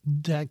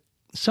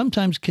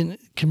sometimes can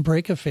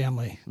break a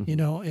family. You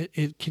know,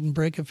 it can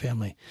break a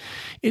family.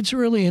 It's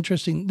really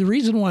interesting. The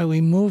reason why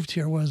we moved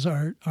here was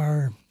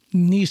our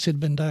niece had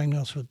been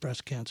diagnosed with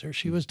breast cancer.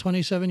 She was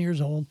 27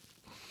 years old,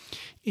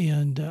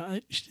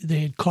 and they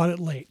had caught it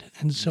late.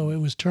 And so it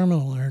was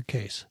terminal in her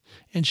case.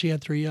 And she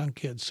had 3 young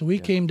kids. So we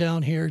came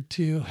down here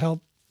to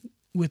help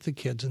with the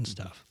kids and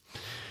stuff.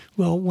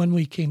 Well, when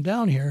we came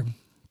down here,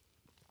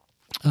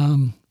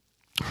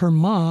 her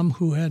mom,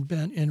 who had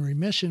been in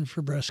remission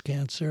for breast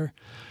cancer,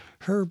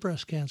 her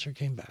breast cancer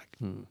came back.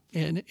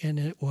 And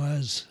it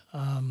was...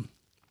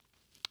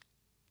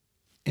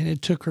 and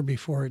it took her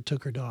before it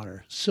took her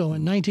daughter. So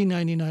in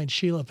 1999,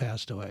 Sheila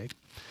passed away.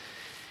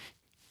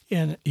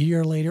 And a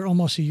year later,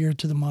 almost a year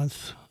to the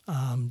month,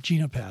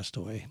 Gina passed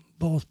away,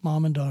 both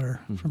mom and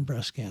daughter from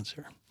breast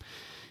cancer.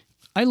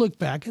 I look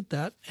back at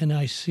that and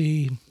I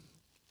see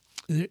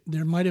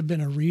there might have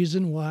been a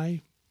reason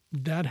why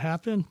that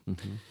happened.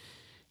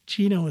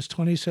 Gina was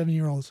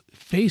 27-year-old.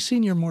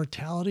 Facing your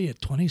mortality at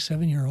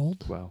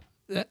 27-year-old, Wow.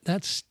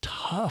 That's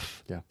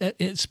tough. Yeah.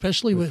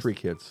 Especially with 3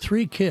 kids.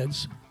 3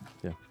 kids.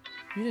 Yeah.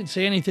 You didn't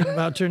say anything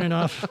about turning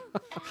off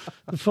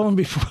the phone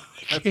before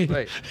we That's came.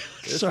 right.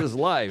 This is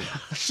live.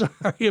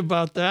 Sorry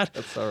about that.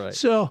 That's all right.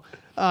 So,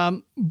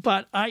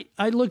 but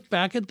I look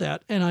back at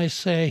that and I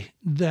say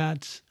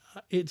that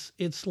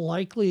it's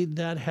likely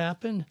that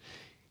happened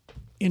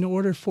in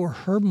order for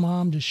her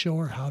mom to show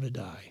her how to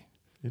die.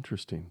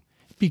 Interesting.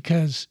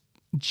 Because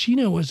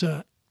Gina was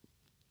a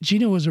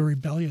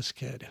rebellious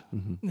kid.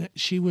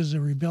 She was a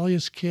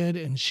rebellious kid,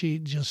 and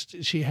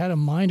she had a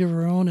mind of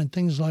her own and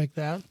things like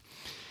that.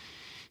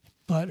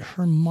 But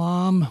her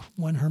mom,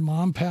 when her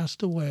mom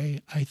passed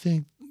away, I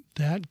think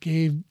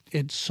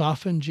it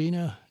softened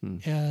Gina,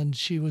 and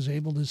she was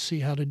able to see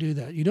how to do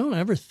that. You don't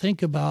ever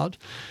think about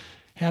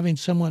having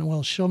someone,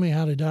 well, show me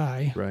how to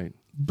die. Right.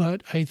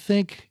 But I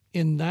think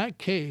in that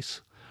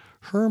case,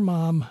 her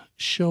mom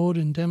showed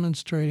and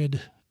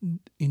demonstrated,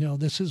 you know,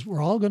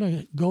 we're all going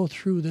to go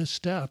through this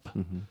step.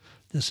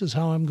 This is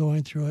how I'm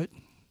going through it.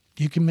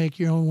 You can make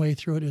your own way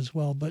through it as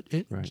well. But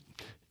Right.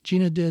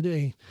 Gina did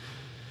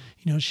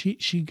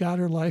she got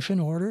her life in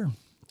order.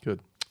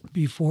 Good.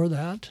 Before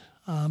that,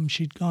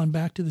 she'd gone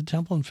back to the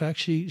temple. In fact,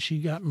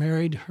 she got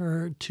married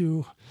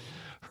to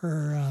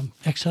her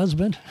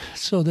ex-husband,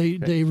 so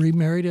they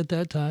remarried at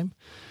that time.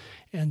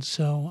 And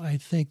so I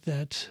think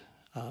that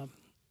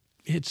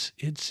it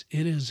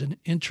is an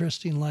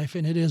interesting life,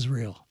 and it is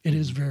real. It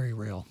is very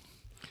real.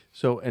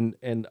 So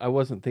and I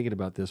wasn't thinking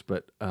about this,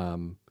 but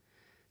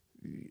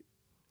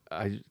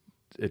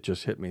it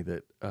just hit me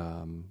that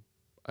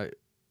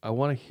I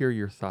want to hear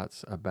your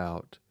thoughts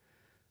about,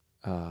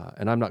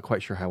 and I'm not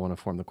quite sure how I want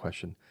to form the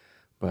question,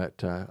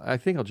 but I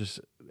think I'll just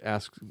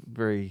ask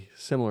very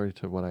similar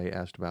to what I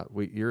asked about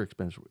your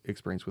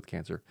experience with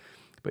cancer,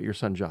 but your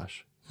son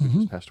Josh, who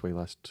just passed away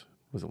was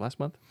it last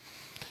month?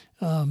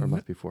 Or a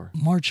month before?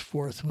 March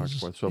 4th. March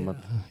 4th, so a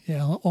month.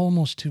 Yeah,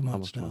 almost 2 months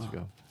Almost 2 now. months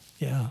ago.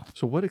 Yeah.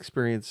 So what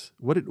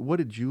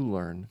did you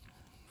learn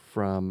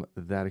from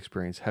that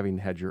experience, having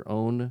had your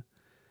own,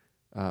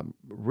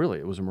 really,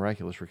 it was a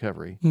miraculous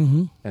recovery,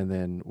 Mm-hmm. and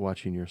then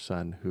watching your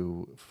son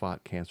who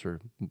fought cancer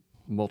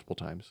multiple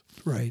times?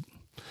 Right.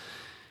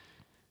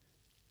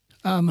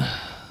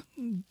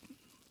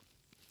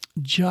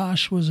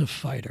 Josh was a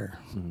fighter,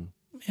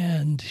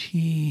 and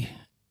he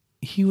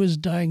was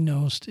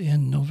diagnosed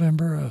in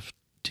November of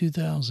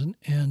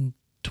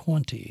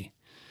 2020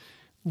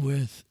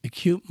 with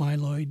acute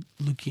myeloid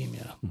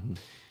leukemia. Mm-hmm.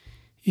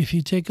 If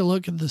you take a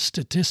look at the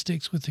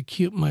statistics with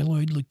acute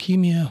myeloid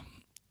leukemia,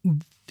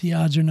 the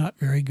odds are not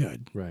very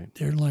good. Right.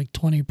 They're like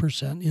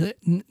 20%.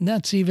 And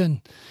that's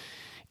even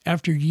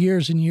after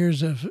years and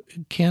years of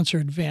cancer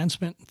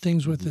advancement,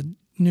 things with the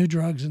new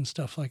drugs and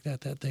stuff like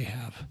that they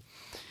have.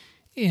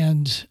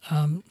 And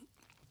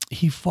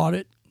he fought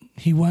it.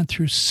 He went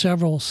through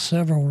several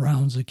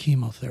rounds of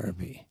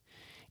chemotherapy.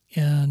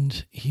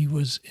 And he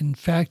was, in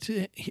fact,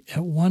 at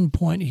one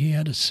point, he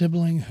had a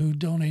sibling who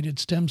donated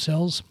stem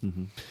cells.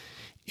 Mm-hmm.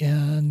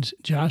 And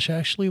Josh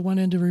actually went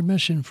into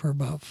remission for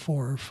about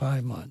 4 or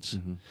 5 months.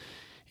 Mm-hmm.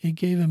 It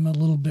gave him a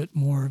little bit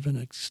more of an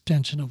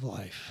extension of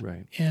life.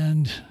 Right.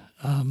 And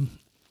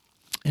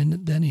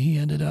then he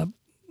ended up,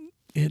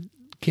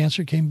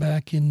 cancer came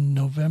back in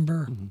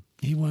November. Mm-hmm.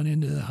 He went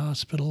into the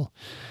hospital.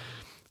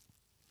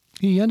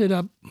 He ended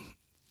up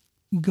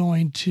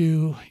going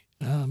to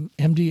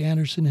MD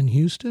Anderson in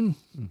Houston.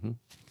 Mm-hmm.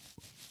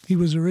 He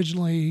was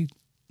originally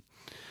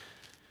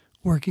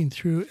working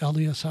through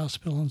LDS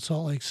Hospital in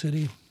Salt Lake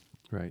City.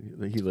 Right.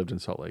 He lived in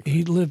Salt Lake.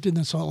 He lived in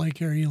the Salt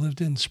Lake area. He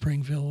lived in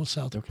Springville,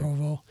 south of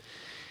Provo.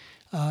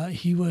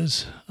 He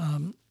went,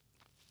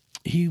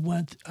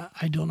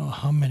 I don't know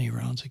how many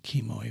rounds of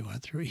chemo he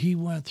went through. He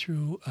went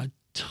through a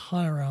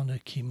ton of rounds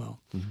of chemo.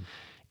 Mm-hmm.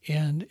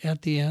 And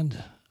at the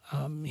end,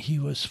 he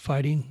was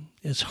fighting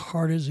as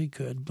hard as he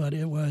could, but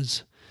it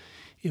was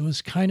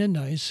kind of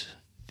nice.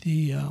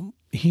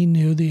 He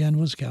knew the end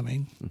was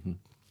coming. Mm-hmm.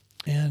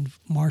 And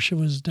Marcia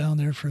was down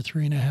there for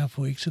 3.5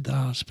 weeks at the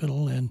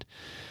hospital, and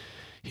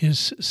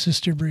his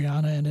sister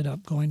Brianna ended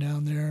up going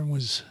down there and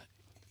was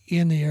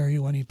in the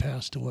area when he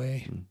passed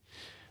away.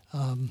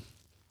 Mm-hmm.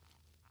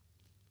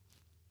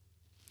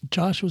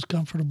 Josh was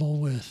comfortable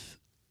with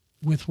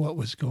what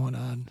was going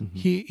on. Mm-hmm.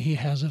 He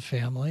has a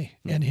family,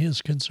 mm-hmm. and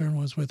his concern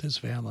was with his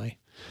family.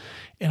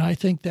 And I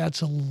think that's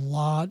a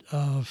lot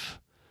of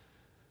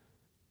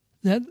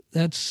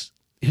that's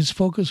his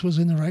focus was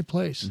in the right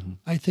place. Mm-hmm.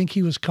 I think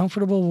he was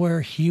comfortable where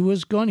he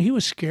was going. He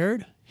was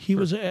scared. He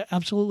was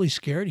absolutely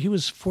scared. He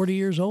was 40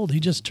 years old. He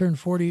just turned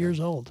 40 years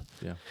old.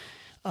 Yeah.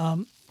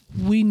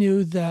 We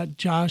knew that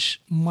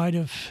Josh might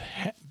have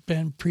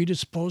been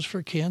predisposed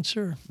for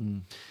cancer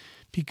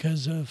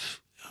because of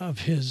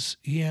his.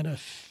 He had a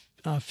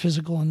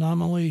physical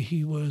anomaly. He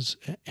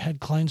had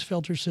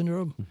Klinefelter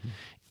syndrome, mm-hmm.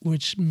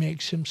 which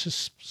makes him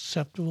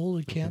susceptible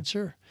to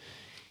cancer,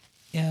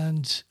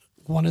 and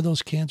one of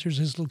those cancers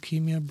is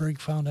leukemia. Brigg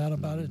found out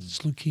about it. It's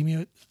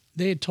leukemia.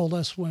 They had told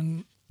us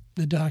when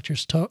the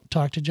doctors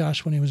talked to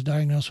Josh when he was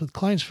diagnosed with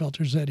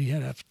Klinefelter's that he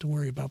had to have to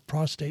worry about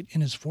prostate in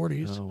his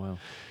 40s. Oh, wow.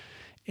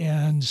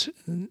 And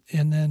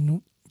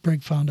then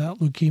Brigg found out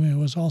leukemia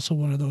was also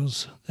one of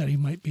those that he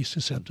might be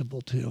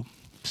susceptible to.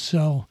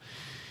 So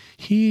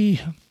he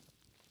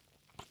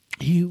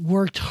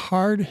worked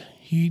hard.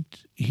 He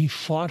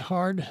fought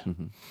hard.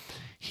 Mm-hmm.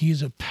 He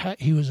is a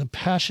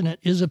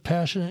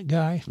passionate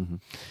guy. Mm-hmm.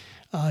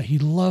 He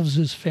loves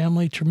his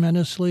family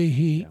tremendously.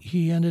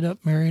 He ended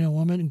up marrying a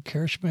woman,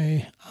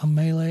 Karishme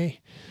Amele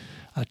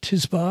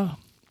Tisba,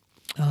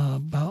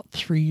 about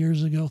 3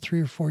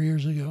 or 4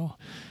 years ago.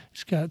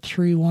 He's got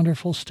 3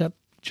 wonderful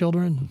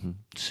stepchildren, mm-hmm.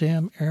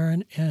 Sam,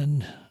 Aaron,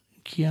 and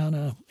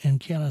Kiana, and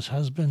Kiana's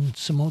husband,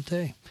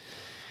 Simote.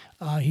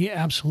 He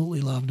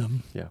absolutely loved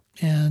him. Yeah.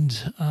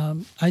 And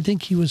I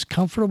think he was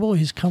comfortable.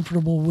 He's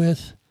comfortable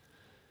with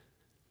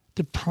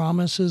the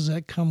promises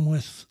that come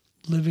with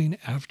living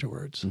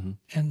afterwards. Mm-hmm.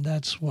 And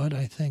that's what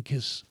I think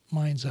his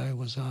mind's eye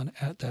was on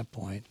at that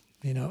point.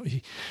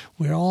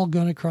 We're all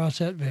going to cross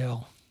that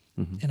veil.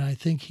 Mm-hmm. And I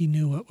think he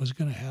knew what was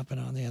going to happen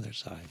on the other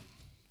side.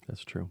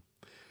 That's true.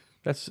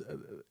 That's,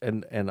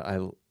 and I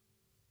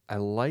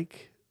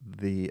like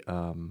the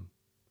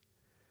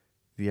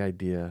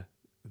idea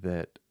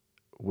that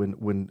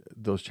when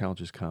those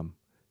challenges come,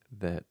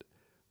 that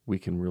we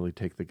can really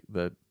take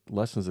the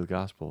lessons of the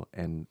gospel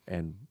and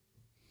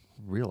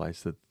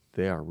realize that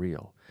they are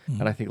real.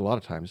 And I think a lot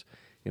of times,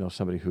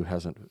 somebody who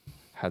hasn't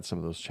had some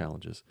of those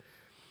challenges,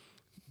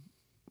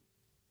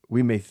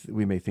 we may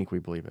think we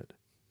believe it,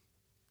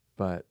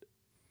 but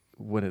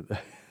when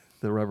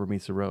the rubber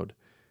meets the road,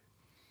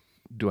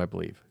 do I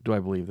believe? Do I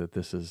believe that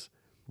this is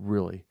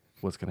really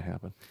what's going to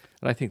happen?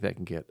 And I think that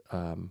can get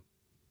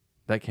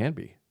that can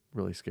be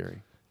really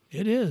scary.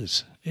 It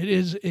is. It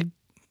is.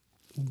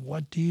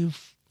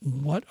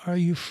 What are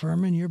you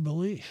firm in your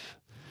belief?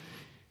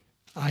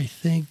 I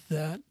think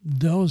that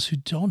those who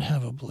don't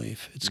have a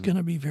belief, it's going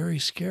to be very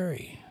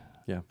scary.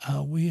 Yeah.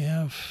 We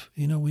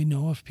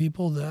know of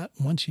people that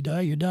once you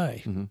die, you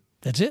die.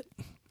 That's it.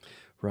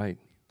 Right.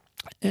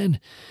 And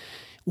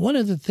one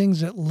of the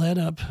things that led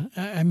up,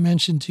 I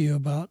mentioned to you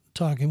about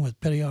talking with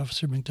Petty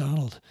Officer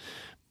McDonald,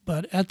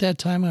 but at that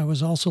time I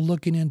was also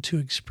looking into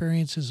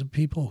experiences of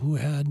people who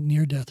had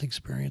near-death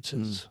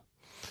experiences.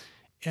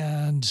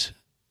 And,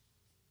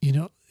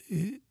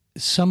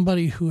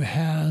 somebody who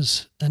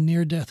has a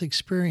near-death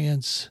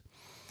experience,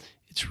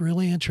 it's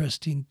really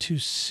interesting to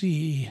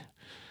see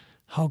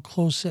how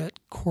close that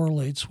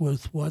correlates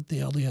with what the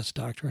LDS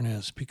doctrine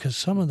is, because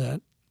some of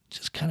that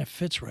just kind of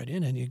fits right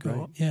in, and you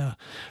go, yeah.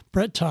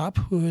 Brett Topp,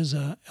 who is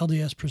a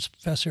LDS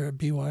professor at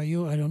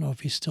BYU, I don't know if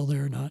he's still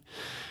there or not,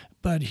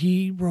 but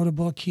he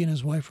and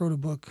his wife wrote a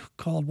book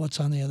called What's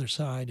on the Other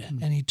Side,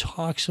 and he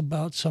talks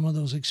about some of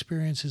those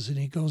experiences, and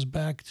he goes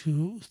back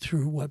through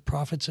what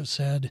prophets have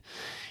said,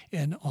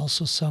 and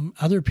also some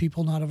other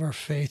people not of our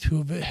faith who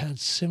have had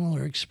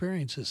similar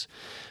experiences.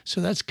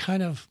 So that's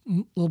kind of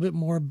a little bit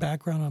more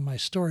background on my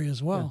story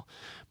as well. Yeah.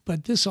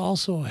 But this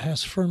also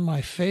has firmed my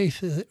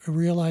faith,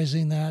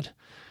 realizing that,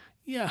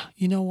 you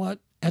know what?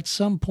 At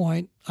some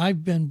point,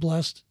 I've been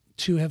blessed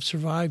to have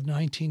survived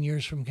 19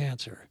 years from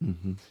cancer.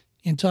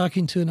 In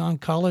talking to an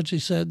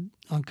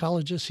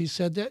oncologist, he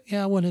said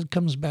that, when it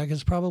comes back,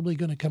 it's probably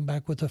going to come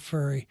back with a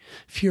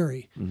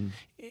fury.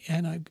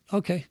 And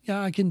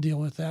I can deal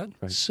with that.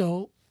 Right.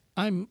 So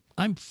I'm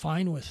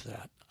fine with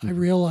that. I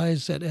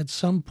realize that at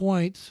some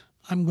point,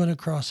 I'm going to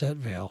cross that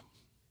veil.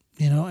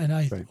 And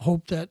I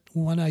hope that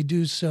when I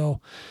do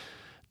so,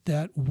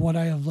 that what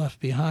I have left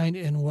behind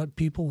and what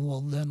people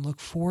will then look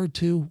forward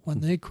to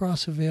when they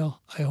cross a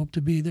veil, I hope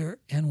to be there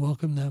and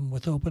welcome them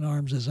with open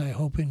arms, as I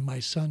hoping my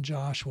son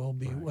Josh will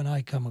be when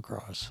I come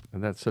across.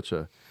 And that's such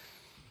a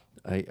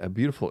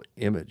beautiful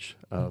image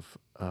of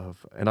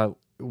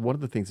one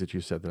of the things that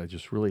you said that I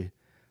just really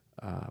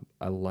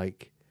I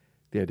like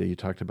the idea you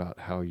talked about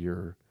how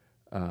you're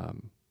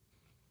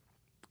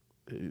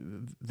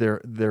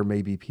there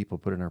may be people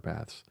put in our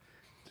paths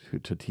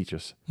to teach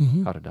us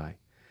how to die.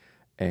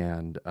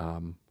 And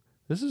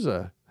this is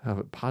a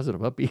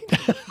positive, upbeat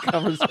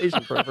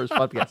conversation for our first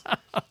podcast.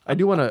 I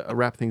do want to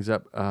wrap things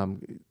up.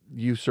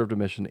 You served a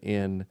mission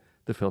in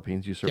the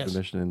Philippines. You served a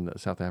mission in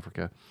South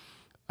Africa.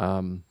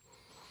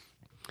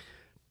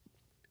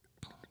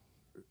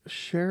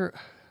 Share,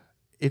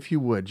 if you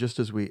would, just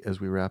as we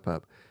wrap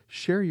up,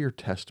 share your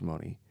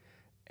testimony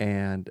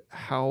and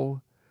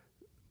how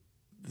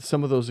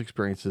some of those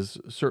experiences,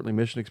 certainly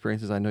mission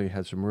experiences, I know you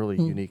had some really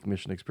unique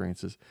mission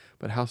experiences,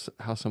 but how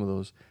some of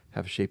those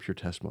have shaped your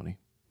testimony.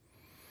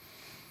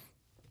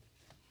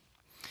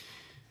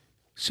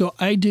 So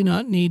I do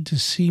not need to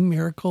see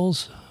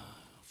miracles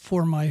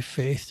for my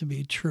faith to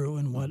be true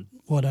in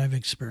what I've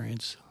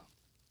experienced,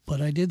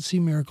 but I did see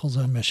miracles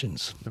on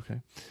missions.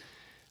 Okay.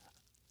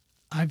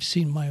 I've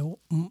seen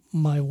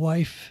my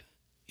wife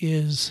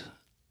is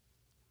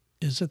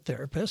a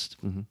therapist.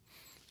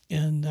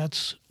 And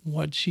that's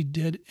what she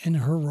did in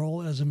her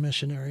role as a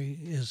missionary,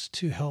 is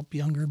to help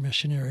younger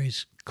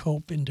missionaries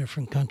cope in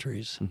different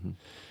countries.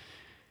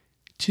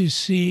 To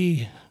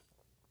see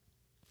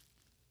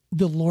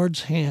the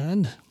Lord's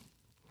hand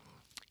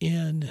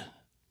in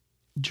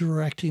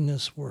directing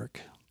this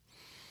work,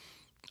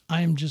 I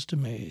am just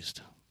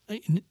amazed.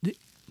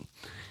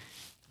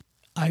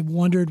 I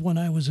wondered when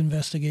I was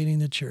investigating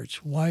the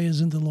church, why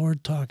isn't the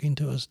Lord talking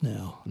to us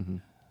now?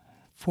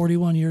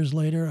 41 years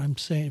later, I'm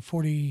saying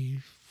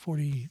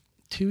 43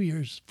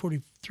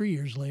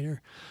 years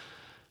later,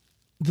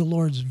 the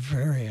Lord's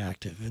very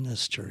active in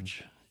this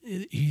church.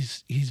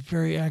 He's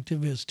very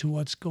active as to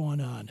what's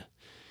going on.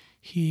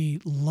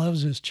 He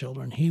loves his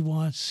children.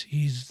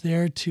 He's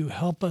there to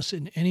help us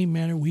in any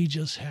manner. We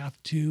just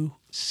have to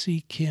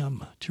seek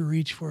him, to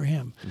reach for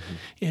him.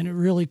 And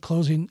really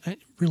closing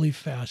really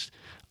fast,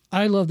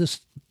 I love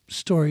this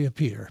story of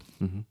Peter.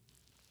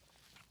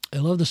 I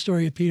love the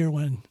story of Peter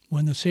when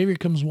the Savior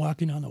comes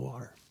walking on the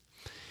water.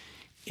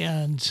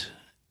 And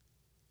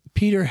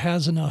Peter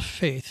has enough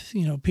faith.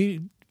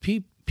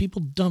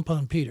 People dump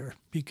on Peter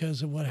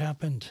because of what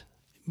happened,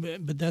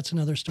 but that's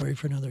another story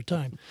for another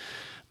time.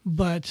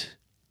 But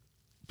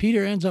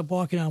Peter ends up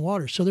walking on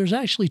water. So there's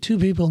actually two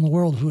people in the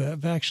world who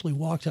have actually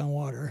walked on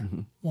water.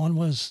 One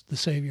was the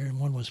Savior and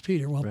one was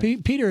Peter. Well,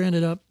 Peter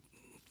ended up,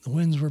 the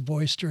winds were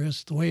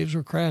boisterous, the waves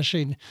were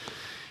crashing.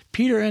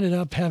 Peter ended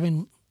up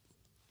having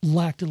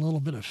lacked a little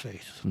bit of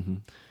faith. Mm-hmm.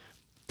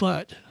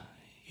 But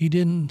he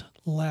didn't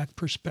lack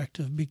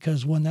perspective,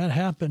 because when that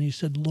happened, he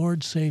said,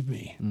 Lord, save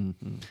me.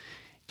 Mm-hmm.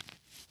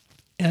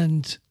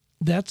 And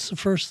that's the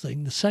first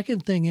thing. The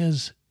second thing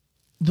is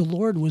the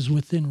Lord was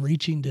within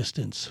reaching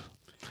distance.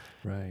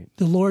 Right.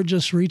 The Lord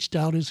just reached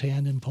out his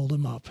hand and pulled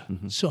him up.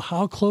 Mm-hmm. So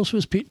how close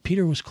was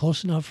Peter? Was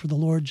close enough for the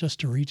Lord just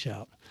to reach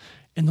out.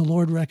 And the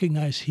Lord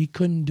recognized he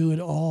couldn't do it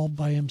all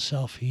by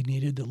himself. He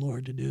needed the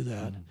Lord to do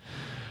that.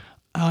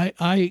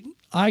 Mm-hmm.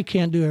 I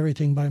can't do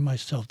everything by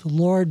myself. The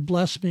Lord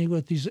blessed me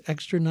with these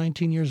extra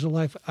 19 years of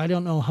life. I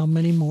don't know how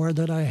many more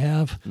that I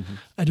have. Mm-hmm.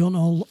 I don't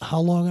know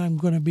how long I'm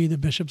going to be the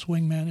bishop's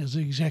wingman as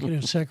the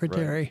executive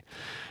secretary.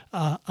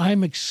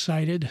 I'm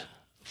excited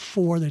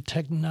for the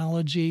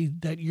technology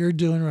that you're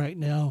doing right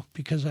now,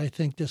 because I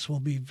think this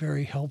will be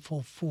very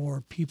helpful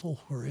for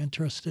people who are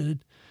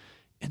interested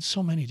in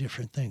so many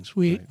different things.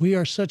 We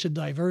are such a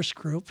diverse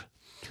group.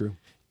 True.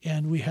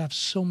 And we have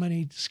so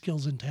many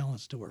skills and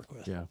talents to work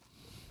with. Yeah.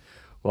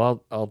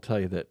 Well, I'll tell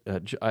you that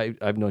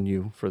I've known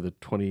you for the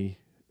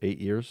 28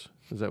 years.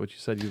 Is that what you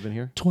said you've been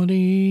here?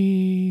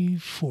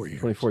 24 years.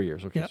 24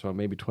 years. Okay, Yeah. so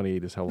maybe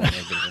 28 is how long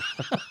I've been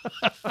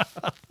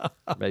here.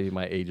 Maybe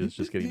my age is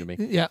just getting to me.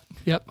 Yeah.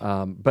 Yep.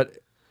 But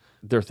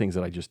there are things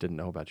that I just didn't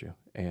know about you.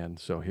 And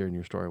so hearing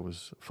your story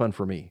was fun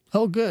for me.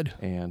 Oh, good.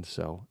 And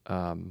so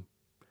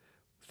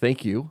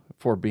thank you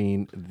for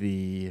being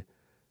the...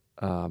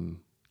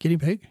 Guinea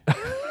pig.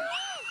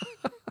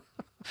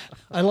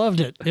 I loved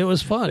it. It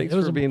was fun. Thanks it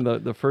was for being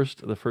the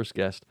first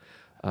guest.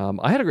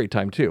 I had a great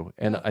time too,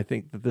 and I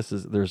think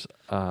that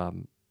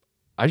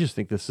I just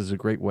think this is a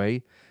great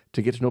way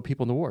to get to know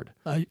people in the ward.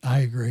 I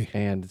agree.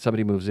 And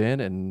somebody moves in,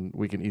 and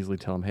we can easily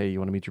tell them, "Hey, you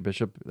want to meet your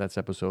bishop? That's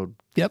episode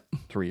Yep.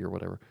 3 or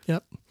whatever."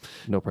 Yep.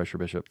 No pressure,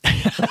 Bishop.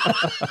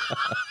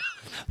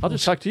 I'll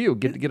just talk to you.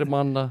 Get him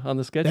on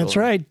the schedule. That's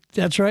right.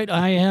 That's right.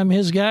 I am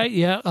his guy.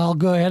 Yeah, I'll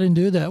go ahead and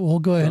do that. We'll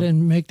go ahead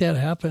and make that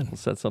happen. We'll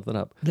set something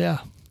up. Yeah.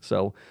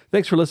 So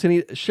thanks for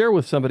listening. Share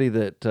with somebody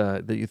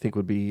that you think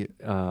would be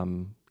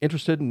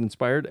interested and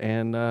inspired,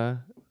 and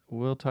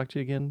we'll talk to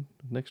you again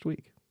next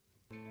week.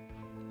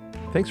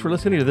 Thanks for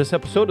listening to this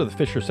episode of the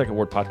Fisher Second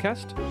Ward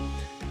Podcast.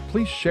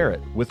 Please share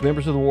it with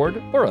members of the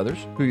ward or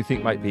others who you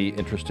think might be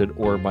interested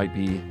or might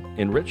be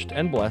enriched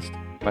and blessed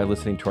by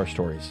listening to our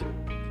stories.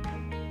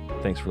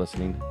 Thanks for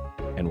listening,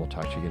 and we'll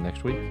talk to you again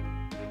next week.